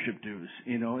our membership dues,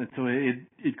 and so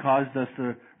it caused us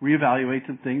to reevaluate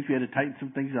some things. We had to tighten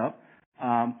some things up.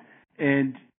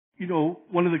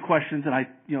 One of the questions, and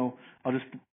I'll just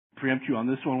preempt you on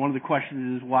this one. One of the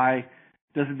questions is, why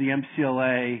doesn't the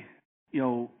MCLA,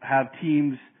 have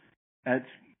teams at,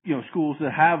 schools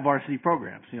that have varsity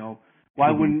programs?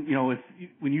 Why wouldn't,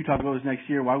 when Utah goes next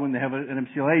year, why wouldn't they have an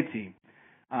MCLA team?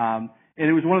 And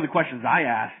it was one of the questions I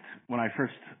asked when I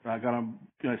first got on,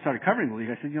 started covering the league.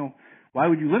 I said, why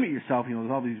would you limit yourself?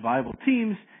 There's all these viable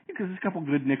teams, because there's a couple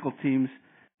good nickel teams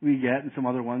we get and some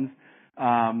other ones.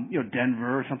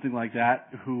 Denver or something like that,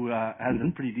 who has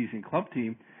a pretty decent club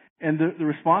team. And the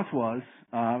response was,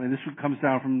 and this comes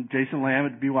down from Jason Lamb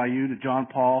at BYU to John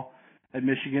Paul at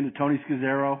Michigan to Tony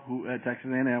Scazzaro who at Texas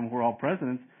A&M, who are all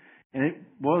presidents, and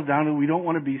it boils down to we don't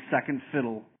want to be second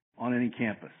fiddle on any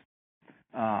campus.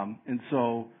 And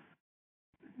so,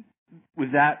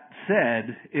 with that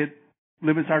said, it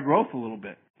limits our growth a little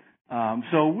bit.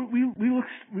 So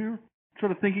we're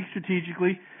sort of thinking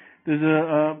strategically. There's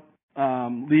a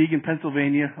league in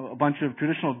Pennsylvania, a bunch of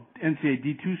traditional NCAA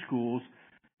D2 schools.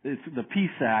 It's the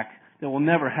PSAC that will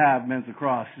never have men's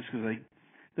lacrosse just because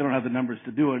they don't have the numbers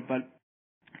to do it. But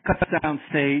Kutztown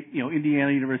State,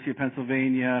 Indiana University of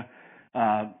Pennsylvania,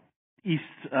 East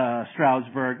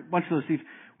Stroudsburg, a bunch of those teams.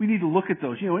 We need to look at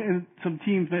those, and some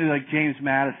teams maybe like James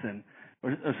Madison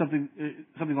or something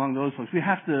along those lines. We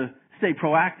have to stay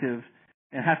proactive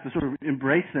and have to sort of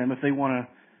embrace them if they want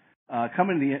to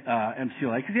come into the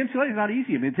MCLA, because the MCLA is not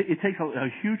easy. I mean, it takes a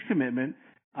huge commitment,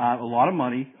 a lot of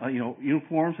money,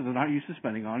 uniforms that they're not used to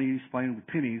spending on. You're used to playing with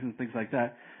pennies and things like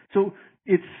that. So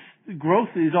growth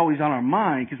is always on our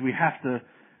mind because we have to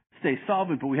stay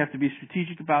solvent, but we have to be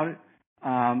strategic about it,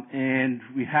 and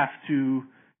we have to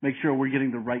make sure we're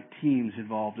getting the right teams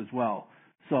involved as well.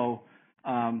 So,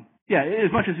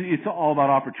 as much as it's all about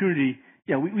opportunity,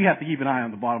 we have to keep an eye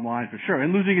on the bottom line for sure.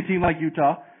 And losing a team like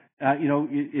Utah,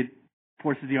 it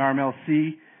forces the RMLC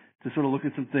to sort of look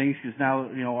at some things because now,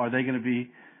 are they going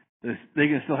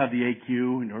to still have the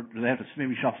AQ, or do they have to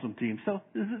maybe shuffle some teams? So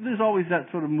there's always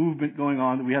that sort of movement going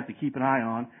on that we have to keep an eye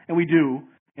on, and we do.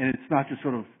 And it's not just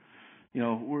sort of,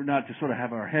 we're not just sort of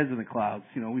have our heads in the clouds.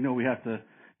 We know we have to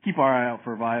keep our eye out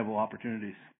for viable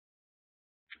opportunities.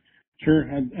 Sure.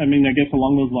 I mean, I guess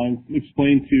along those lines,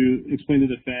 explain to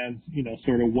the fans,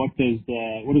 sort of what does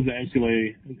the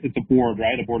MCLA? It's a board,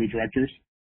 right? A board of directors,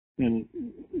 and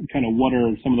kind of what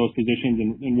are some of those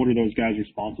positions, and what are those guys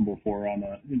responsible for on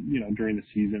during the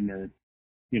season, or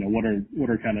what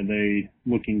are kind of they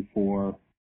looking for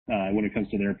when it comes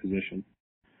to their position?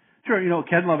 Sure.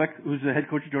 Ken Lovick, who's the head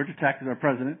coach of Georgia Tech, is our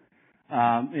president,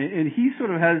 and he sort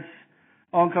of has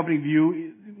all-company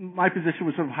view. My position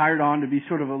was sort of hired on to be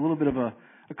sort of a little bit of a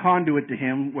conduit to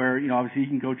him where, obviously he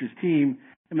can coach his team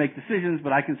and make decisions,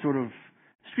 but I can sort of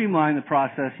streamline the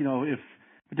process. If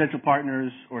potential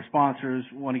partners or sponsors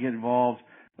want to get involved,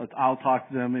 I'll talk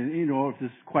to them. And, if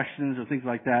there's questions or things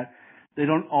like that, they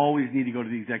don't always need to go to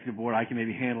the executive board. I can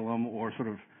maybe handle them or sort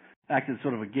of act as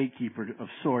sort of a gatekeeper of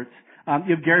sorts.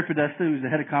 You have Gary Podesta, who's the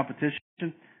head of competition.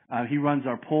 He runs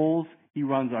our polls. He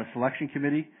runs our selection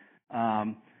committee.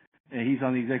 And he's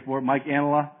on the executive board. Mike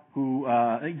Anala, who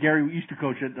Gary used to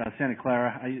coach at Santa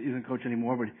Clara. He doesn't coach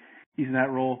anymore, but he's in that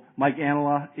role. Mike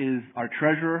Anala is our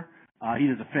treasurer. He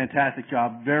does a fantastic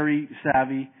job, very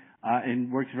savvy,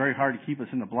 and works very hard to keep us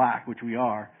in the black, which we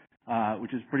are,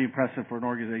 which is pretty impressive for an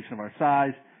organization of our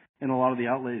size and a lot of the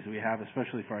outlays that we have,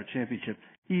 especially for our championship.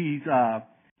 He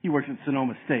works at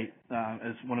Sonoma State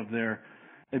as one of their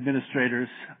administrators.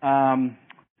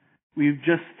 We've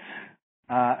just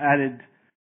added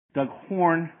Doug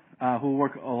Horn, who will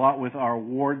work a lot with our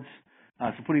awards,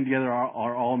 so putting together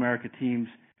our All-America teams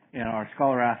and our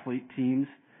Scholar Athlete teams.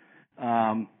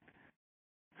 Doug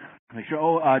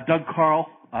Carl,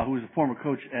 who is a former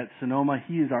coach at Sonoma,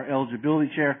 he is our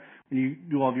eligibility chair. When you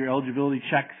do all of your eligibility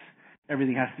checks,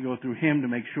 everything has to go through him to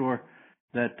make sure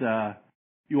that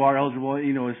you are eligible.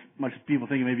 As much as people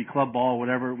think it may be club ball or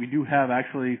whatever, we do have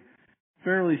actually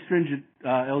fairly stringent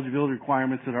eligibility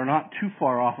requirements that are not too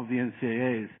far off of the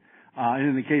NCAAs. And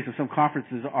in the case of some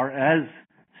conferences are as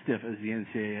stiff as the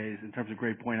NCAAs in terms of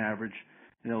grade point average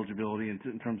and eligibility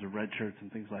in terms of red shirts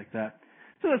and things like that.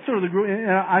 So that's sort of the group.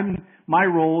 And my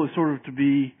role is sort of to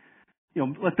be,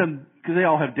 let them, because they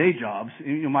all have day jobs.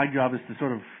 My job is to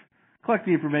sort of collect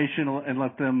the information and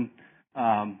let them,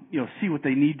 see what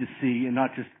they need to see and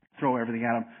not just throw everything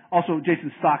at them. Also,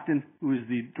 Jason Stockton, who is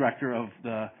the director of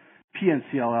the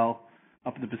PNCLL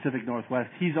up in the Pacific Northwest,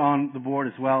 he's on the board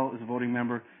as well as a voting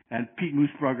member. And Pete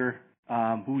Moosbrugger,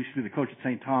 who used to be the coach at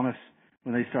St. Thomas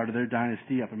when they started their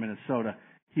dynasty up in Minnesota,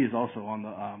 he is also on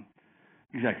the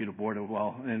executive board as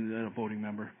well and a voting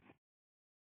member.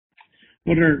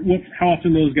 How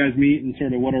often those guys meet, and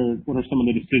sort of what are some of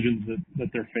the decisions that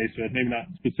they're faced with? Maybe not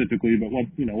specifically, but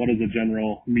what does a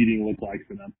general meeting look like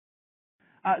for them?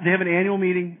 They have an annual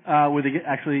meeting where they get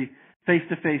actually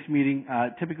face-to-face meeting.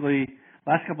 Typically,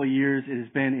 last couple of years it has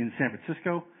been in San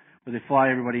Francisco, where they fly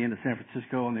everybody into San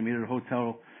Francisco and they meet at a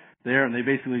hotel there, and they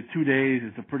basically 2 days.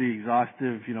 It's a pretty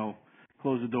exhaustive,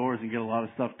 close the doors and get a lot of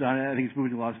stuff done. I think it's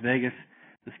moving to Las Vegas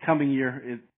this coming year.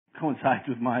 It coincides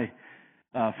with my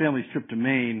family's trip to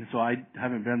Maine, so I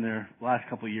haven't been there the last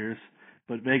couple of years.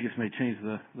 but Vegas may change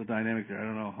the dynamic there. I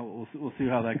don't know. We'll see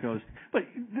how that goes. But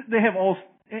they have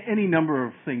any number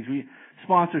of things.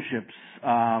 Sponsorships,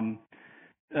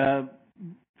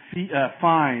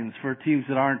 fines for teams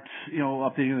that aren't,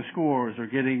 updating the scores or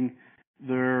getting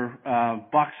their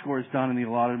box scores done in the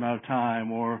allotted amount of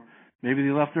time, or maybe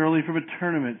they left early from a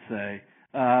tournament, say.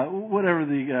 Whatever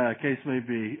the case may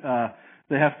be,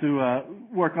 they have to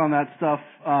work on that stuff.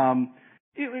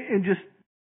 And just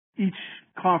each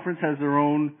conference has their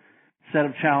own set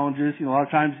of challenges. A lot of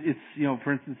times it's,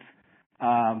 for instance,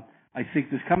 I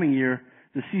think this coming year,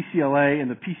 the CCLA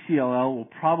and the PCLL will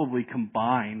probably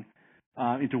combine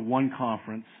into one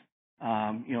conference.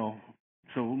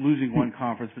 So losing one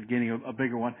conference but gaining a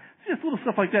bigger one. It's just little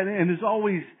stuff like that. And there's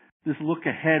always this look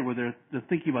ahead where they're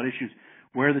thinking about issues,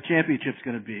 where the championship's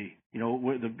going to be.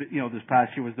 This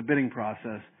past year was the bidding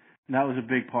process, and that was a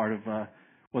big part of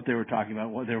what they were talking about,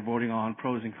 what they were voting on,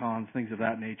 pros and cons, things of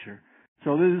that nature.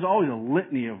 So there's always a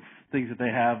litany of things that they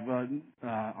have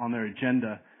on their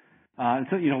agenda. And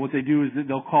so, what they do is that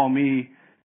they'll call me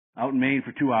out in Maine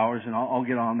for 2 hours, and I'll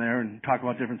get on there and talk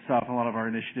about different stuff and a lot of our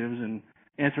initiatives and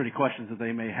answer any questions that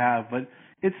they may have. But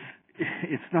it's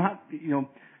not,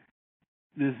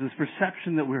 there's this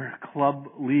perception that we're a club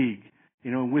league,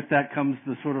 and with that comes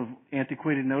the sort of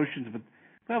antiquated notions. But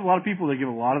we have a lot of people that give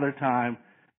a lot of their time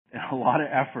and a lot of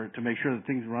effort to make sure that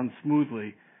things run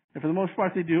smoothly. And for the most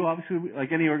part, they do. Obviously,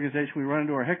 like any organization, we run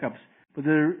into our hiccups, but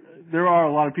there are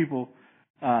a lot of people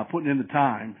putting in the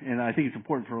time, and I think it's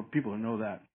important for people to know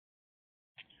that.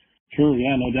 Sure,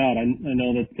 yeah, no doubt. I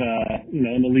know that,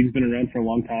 and the league's been around for a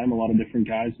long time. A lot of different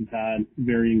guys have had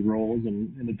varying roles,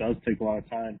 and it does take a lot of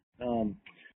time.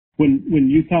 When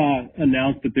Utah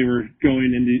announced that they were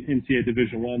going into NCAA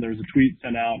Division I, there was a tweet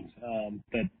sent out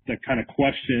that kind of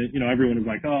questioned, everyone was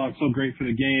like, oh, it's so great for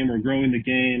the game, or growing the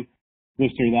game,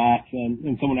 this or that.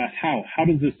 And someone asked, how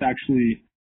does this actually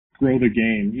grow the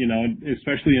game,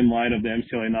 especially in light of the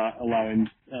MCLA not allowing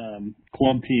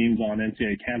club teams on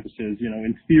NCAA campuses,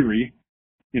 in theory,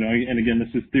 and again, this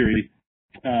is theory,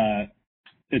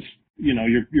 it's,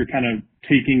 you're kind of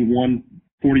taking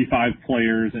 45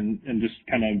 players and just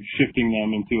kind of shifting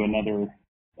them into another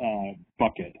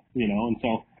bucket, and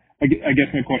so I guess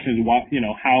my question is,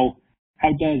 how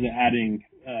does adding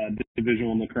Division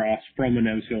I lacrosse from an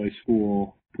MCLA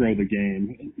school grow the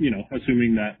game,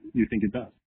 assuming that you think it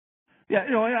does? Yeah,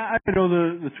 I know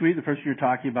the tweet, the person you're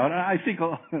talking about. I think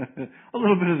a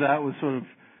little bit of that was sort of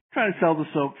trying to sell the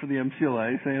soap for the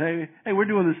MCLA, saying, hey, we're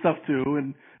doing this stuff too.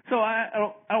 And so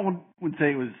I wouldn't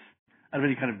say it was out of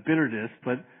any kind of bitterness,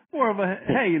 but more of a,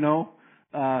 hey,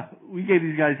 we gave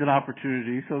these guys an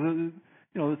opportunity. So,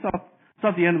 it's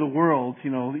not the end of the world.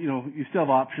 You still have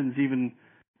options even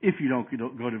if you don't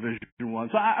go to Division I.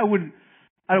 So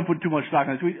I don't put too much stock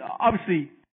on this.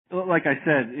 Obviously, like I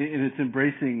said, and it's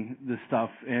embracing this stuff,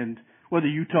 and whether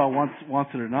Utah wants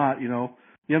it or not,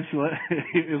 the MCLA,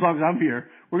 as long as I'm here,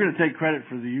 we're going to take credit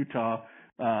for the Utah,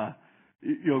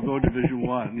 go Division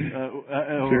I.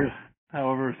 Sure.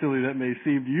 However silly that may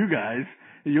seem to you guys,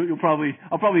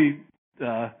 I'll probably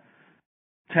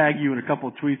tag you in a couple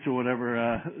of tweets or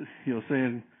whatever,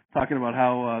 talking about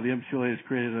how the MCLA has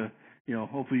created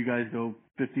hopefully you guys go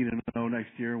 15-0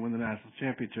 next year and win the national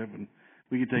championship, and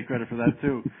we can take credit for that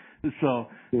too. So,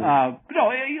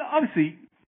 obviously,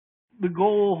 the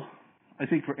goal, I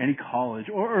think, for any college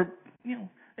or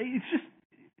it's just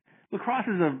lacrosse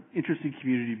is an interesting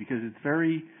community because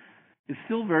it's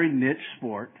still very niche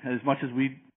sport. As much as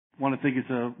we want to think it's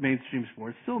a mainstream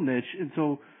sport, it's still niche. And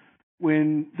so,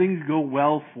 when things go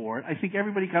well for it, I think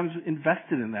everybody comes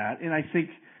invested in that. And I think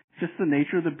it's just the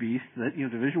nature of the beast that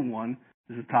Division I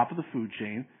is the top of the food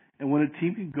chain, and when a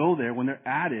team can go there, when they're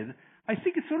added, I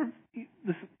think it's sort of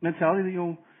this mentality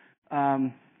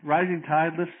that, rising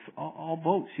tide lifts all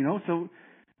boats, So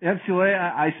the MCLA,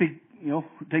 I think,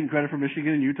 taking credit for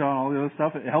Michigan and Utah and all the other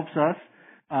stuff, it helps us.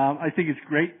 I think it's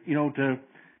great, to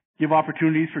give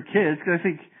opportunities for kids, because I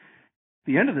think at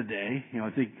the end of the day, I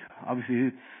think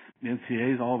obviously the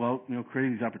NCAA is all about,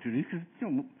 creating these opportunities because,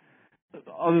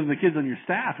 other than the kids on your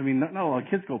staff, not a lot of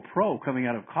kids go pro coming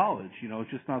out of college,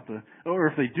 it's just not or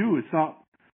if they do, it's not,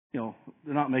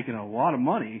 they're not making a lot of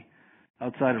money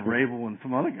outside of Rabel and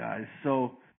some other guys.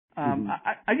 So,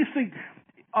 I just think,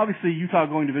 obviously, Utah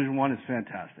going Division I is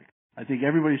fantastic. I think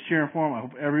everybody's cheering for them. I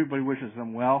hope everybody wishes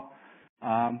them well.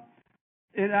 And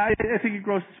I think it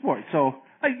grows the sport. So,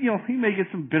 he may get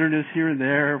some bitterness here and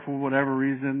there for whatever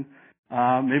reason.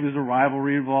 Maybe there's a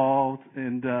rivalry involved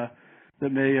and,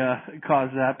 that may, cause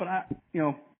that. But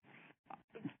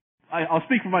I'll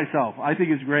speak for myself. I think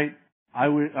it's great. I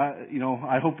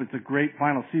hope it's a great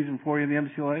final season for you in the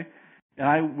MCLA. and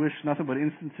I wish nothing but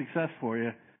instant success for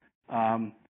you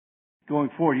going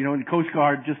forward. You know, and Coast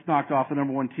Guard just knocked off the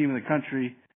number one team in the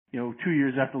country, 2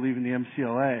 years after leaving the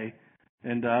MCLA.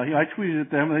 And I tweeted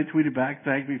at them, and they tweeted back,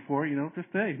 thanked me for it. Just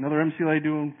hey, another MCLA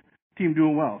team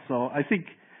doing well. So I think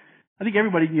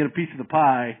everybody can get a piece of the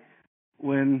pie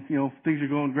when things are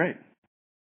going great.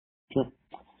 Sure.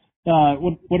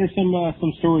 What are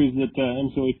some stories that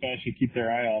MCLA fans should keep their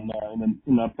eye on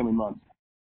in the upcoming months?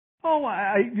 Oh,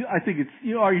 I think it's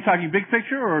are you talking big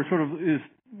picture or sort of is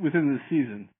within the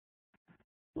season?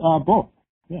 Both.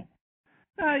 Yeah.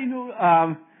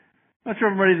 Not sure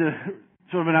I'm ready to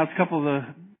sort of announce a couple of the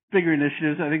bigger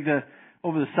initiatives. I think that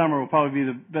over the summer will probably be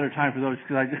the better time for those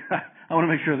because I want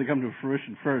to make sure they come to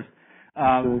fruition first.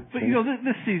 Sure. But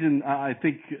this season, I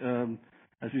think,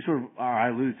 as we sort of I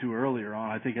alluded to earlier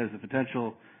on, I think has the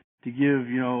potential to give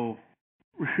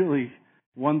really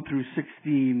 1 through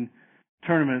 16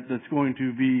 tournament that's going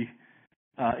to be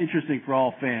interesting for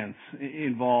all fans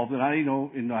involved.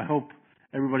 And I hope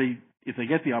everybody, if they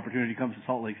get the opportunity, comes to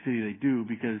Salt Lake City, they do,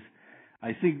 because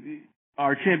I think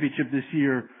our championship this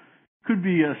year could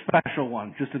be a special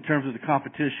one, just in terms of the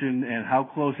competition and how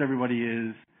close everybody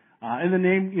is, and the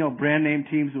name, brand name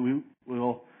teams that we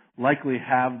will likely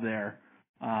have there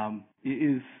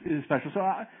is special. So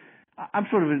I'm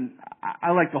sort of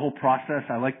I like the whole process.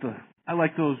 I like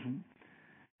those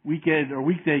weekend or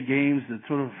weekday games that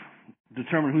sort of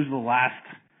determine who's the last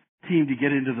team to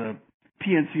get into the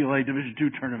PNCLA Division II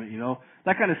tournament,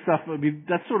 that kind of stuff. I mean,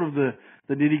 that's sort of the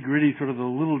nitty gritty, sort of the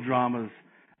little dramas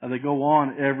that go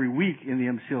on every week in the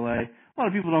MCLA. A lot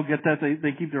of people don't get that.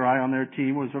 They keep their eye on their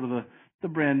team or sort of the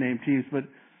brand name teams, but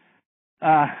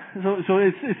so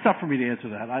it's tough for me to answer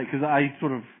that because I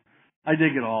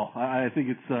dig it all. I think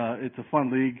it's a fun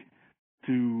league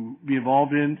to be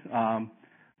involved in.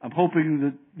 I'm hoping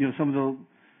that some of the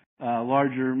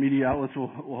larger media outlets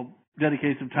will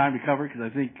dedicate some time to cover, because I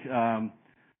think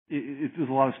there's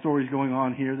a lot of stories going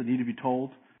on here that need to be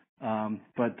told.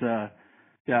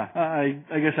 Yeah,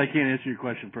 I guess I can't answer your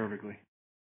question perfectly.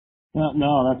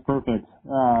 No, that's perfect.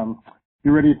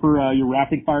 You ready for your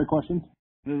rapid fire questions?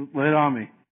 Lay it on me.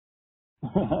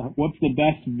 What's the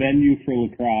best venue for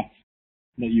lacrosse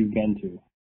that you've been to?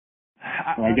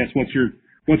 Or I guess what's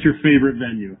your favorite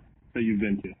venue that you've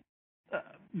been to?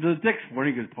 The Dick's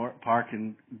Sporting Goods Park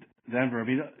in Denver. I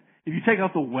mean, if you take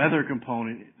out the weather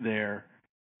component there,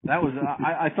 that was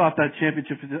I thought that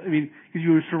championship. I mean, because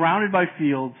you were surrounded by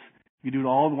fields, you do it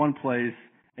all in one place,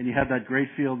 and you had that great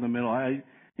field in the middle.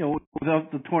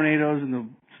 Without the tornadoes and the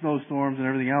snowstorms and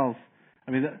everything else,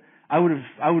 I mean, I would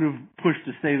have pushed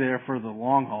to stay there for the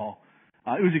long haul.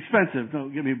 It was expensive,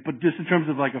 don't get me, but just in terms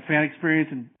of like a fan experience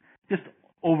and just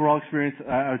overall experience,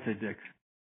 I would say Dick's.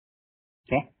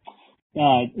 Okay.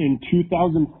 In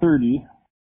 2030,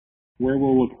 where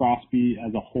will lacrosse be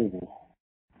as a whole?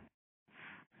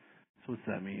 So what's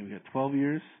that mean? We got 12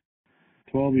 years?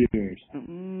 12 years.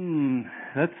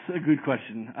 That's a good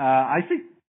question.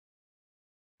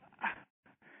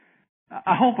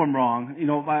 I hope I'm wrong.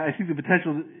 I think the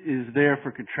potential is there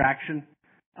for contraction.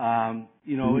 A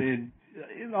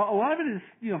lot of it is,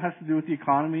 has to do with the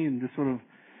economy and just sort of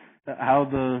how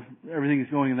everything is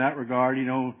going in that regard.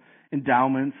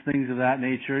 Endowments, things of that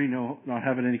nature. Not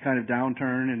having any kind of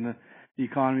downturn in the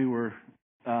economy, where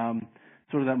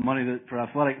sort of that money that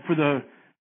for the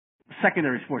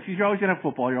secondary sports. You're always going to have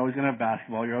football. You're always going to have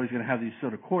basketball. You're always going to have these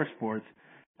sort of core sports.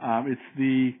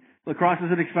 Lacrosse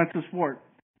is an expensive sport,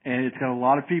 and it's got a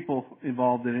lot of people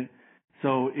involved in it.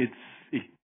 So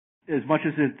as much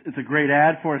as it's a great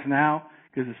ad for us now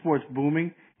because the sport's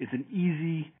booming, it's an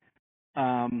easy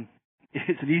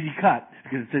cut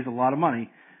because it saves a lot of money.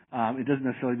 It doesn't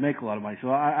necessarily make a lot of money. So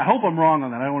I hope I'm wrong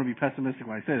on that. I don't want to be pessimistic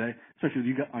when I say that, especially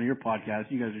with you on your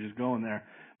podcast. You guys are just going there.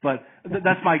 But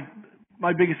that's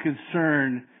my biggest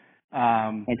concern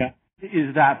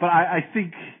is that. But I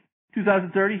think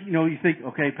 2030, you think,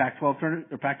 okay, Pac-12 tournament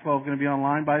or Pac-12 is going to be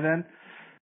online by then.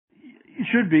 It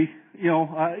should be.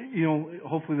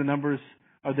 Hopefully the numbers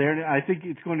are there. And I think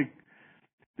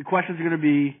the questions are going to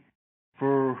be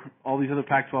for all these other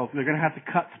Pac-12. They're going to have to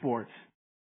cut sports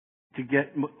to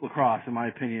get lacrosse, in my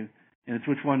opinion. And it's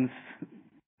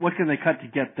what can they cut to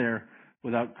get there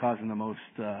without causing the most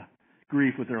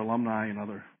grief with their alumni and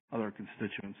other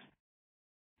constituents.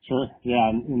 Sure. Yeah,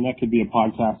 and that could be a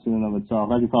podcast in and of itself.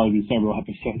 That could probably be several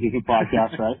episodes of a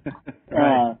podcast, right?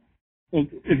 Right.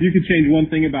 If you could change one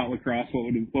thing about lacrosse, what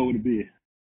would it be?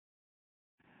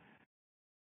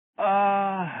 That's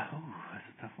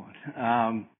a tough one.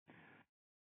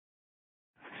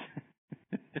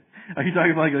 Are you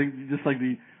talking about just like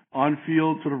the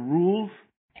on-field sort of rules?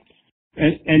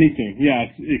 Anything. Yeah,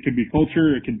 it could be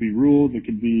culture, it could be rules, it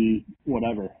could be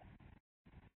whatever.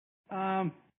 I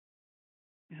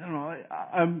don't know.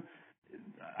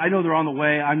 I know they're on the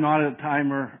way. I'm not a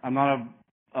timer. I'm not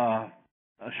a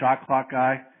shot clock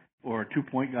guy or a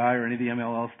 2-point guy or any of the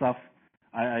MLL stuff.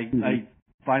 I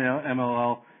find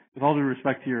MLL, with all due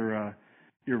respect to your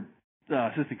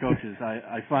assistant coaches,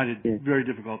 I find it very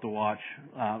difficult to watch.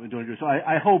 So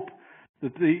I hope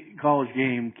that the college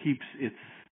game keeps its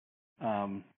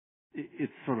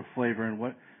sort of flavor and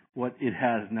what it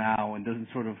has now, and doesn't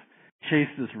sort of chase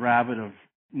this rabbit of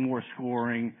more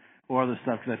scoring or other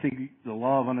stuff, because I think the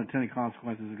law of unintended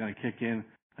consequences is going to kick in.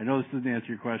 I know this doesn't answer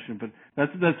your question, but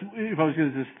that's if I was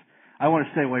going to I want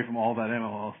to stay away from all that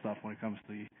MLL stuff when it comes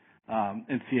to the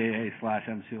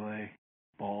NCAA/MCLA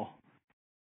ball.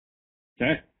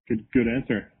 Okay, good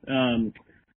answer.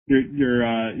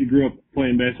 You grew up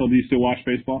playing baseball. Do you still watch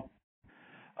baseball?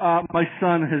 My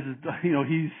son has,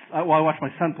 I watch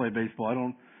my son play baseball. I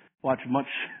don't watch much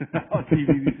on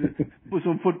TV. With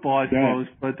some football, I suppose.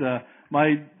 Yeah. But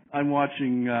I'm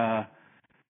watching.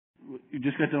 You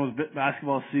just got done with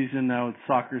basketball season. Now it's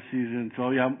soccer season.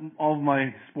 So yeah, all of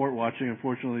my sport watching,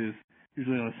 unfortunately, is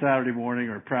usually on a Saturday morning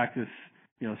or practice.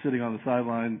 Sitting on the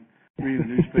sideline reading the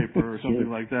newspaper or something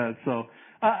like that. So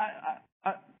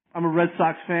I'm a Red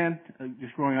Sox fan.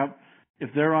 Just growing up.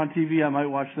 If they're on TV, I might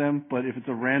watch them. But if it's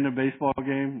a random baseball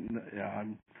game,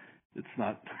 it's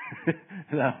not.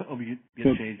 That'll get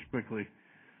changed quickly.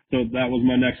 So that was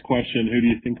my next question. Who do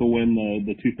you think will win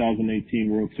the 2018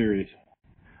 World Series?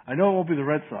 I know it won't be the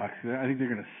Red Sox. I think they're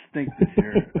going to stink this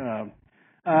year.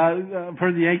 I've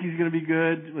heard the Yankees are going to be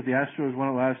good. With the Astros won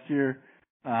it last year.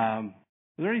 Are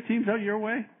there any teams out your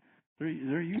way? Is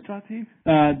there a Utah team?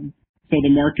 So the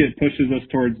market pushes us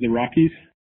towards the Rockies,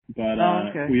 but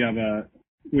okay. we have a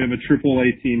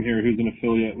AAA team here who's an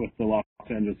affiliate with the Los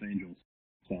Angeles Angels.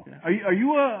 So are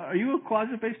you a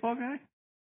closet baseball guy?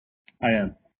 I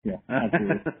am. Yeah,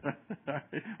 absolutely.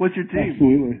 What's your team?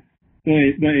 Absolutely.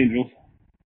 The Angels.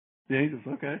 The Angels,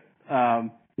 okay. I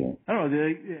don't know.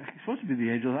 It's supposed to be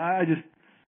the Angels. The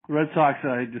Red Sox.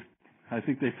 I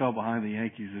think they fell behind the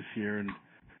Yankees this year, and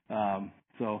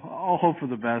so I'll hope for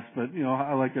the best. But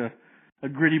I like a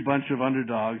gritty bunch of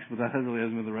underdogs, but that really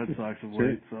hasn't been the Red Sox of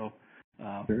late. So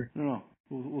I don't know.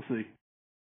 We'll see.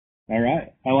 All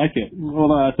right, I like it.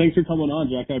 Well, thanks for coming on,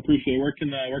 Jack. I appreciate it. Where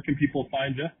can people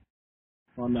find you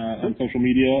on social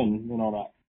media and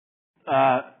all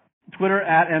that? Twitter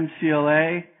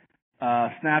 @MCLA,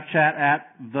 Snapchat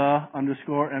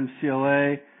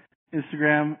 @the_MCLA,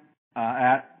 Instagram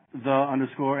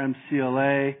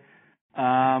 @the_MCLA.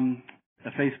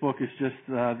 Facebook is just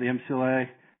the MCLA,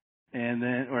 and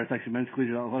then, or it's actually Men's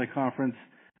Collegiate Athletic Conference.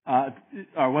 Our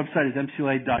website is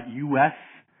mcla.us.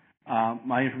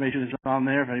 My information is on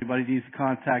there. If anybody needs to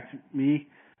contact me,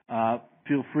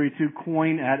 feel free to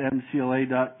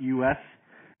coin@mcla.us.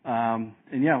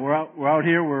 And yeah, we're out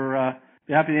here. We're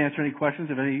happy to answer any questions.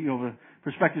 If any a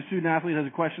prospective student athlete has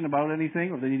a question about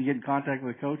anything, or if they need to get in contact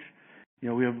with a coach, we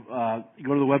have you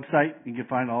go to the website. You can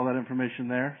find all that information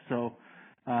there. So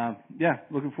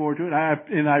looking forward to it. I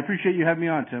appreciate you having me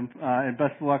on, Tim. And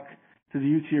best of luck to the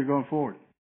Utes here going forward.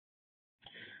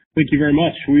 Thank you very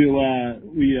much. We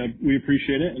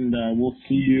appreciate it, and we'll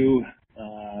see you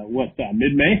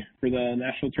mid-May for the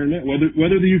national tournament.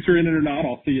 Whether the Utes are in it or not,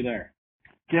 I'll see you there.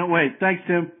 Can't wait. Thanks,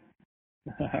 Tim.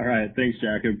 All right. Thanks,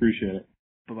 Jack. I appreciate it.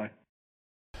 Bye-bye.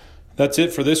 That's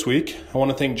it for this week. I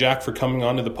want to thank Jack for coming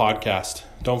on to the podcast.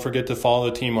 Don't forget to follow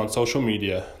the team on social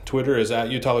media. Twitter is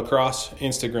 @UtahLacrosse,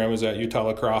 Instagram is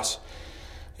 @UtahLacrosse,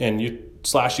 and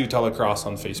 /UtahLacrosse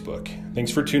on Facebook.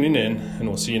 Thanks for tuning in, and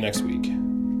we'll see you next week.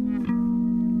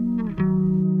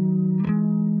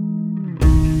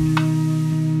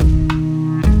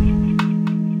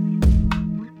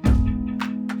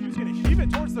 He's going to heave it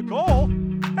towards the goal,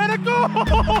 and a goal!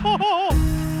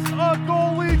 A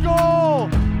goalie goal!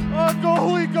 A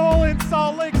goalie goal in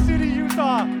Salt Lake City,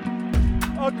 Utah.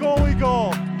 A goalie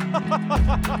goal.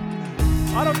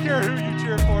 I don't care who you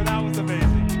cheer for. That was amazing.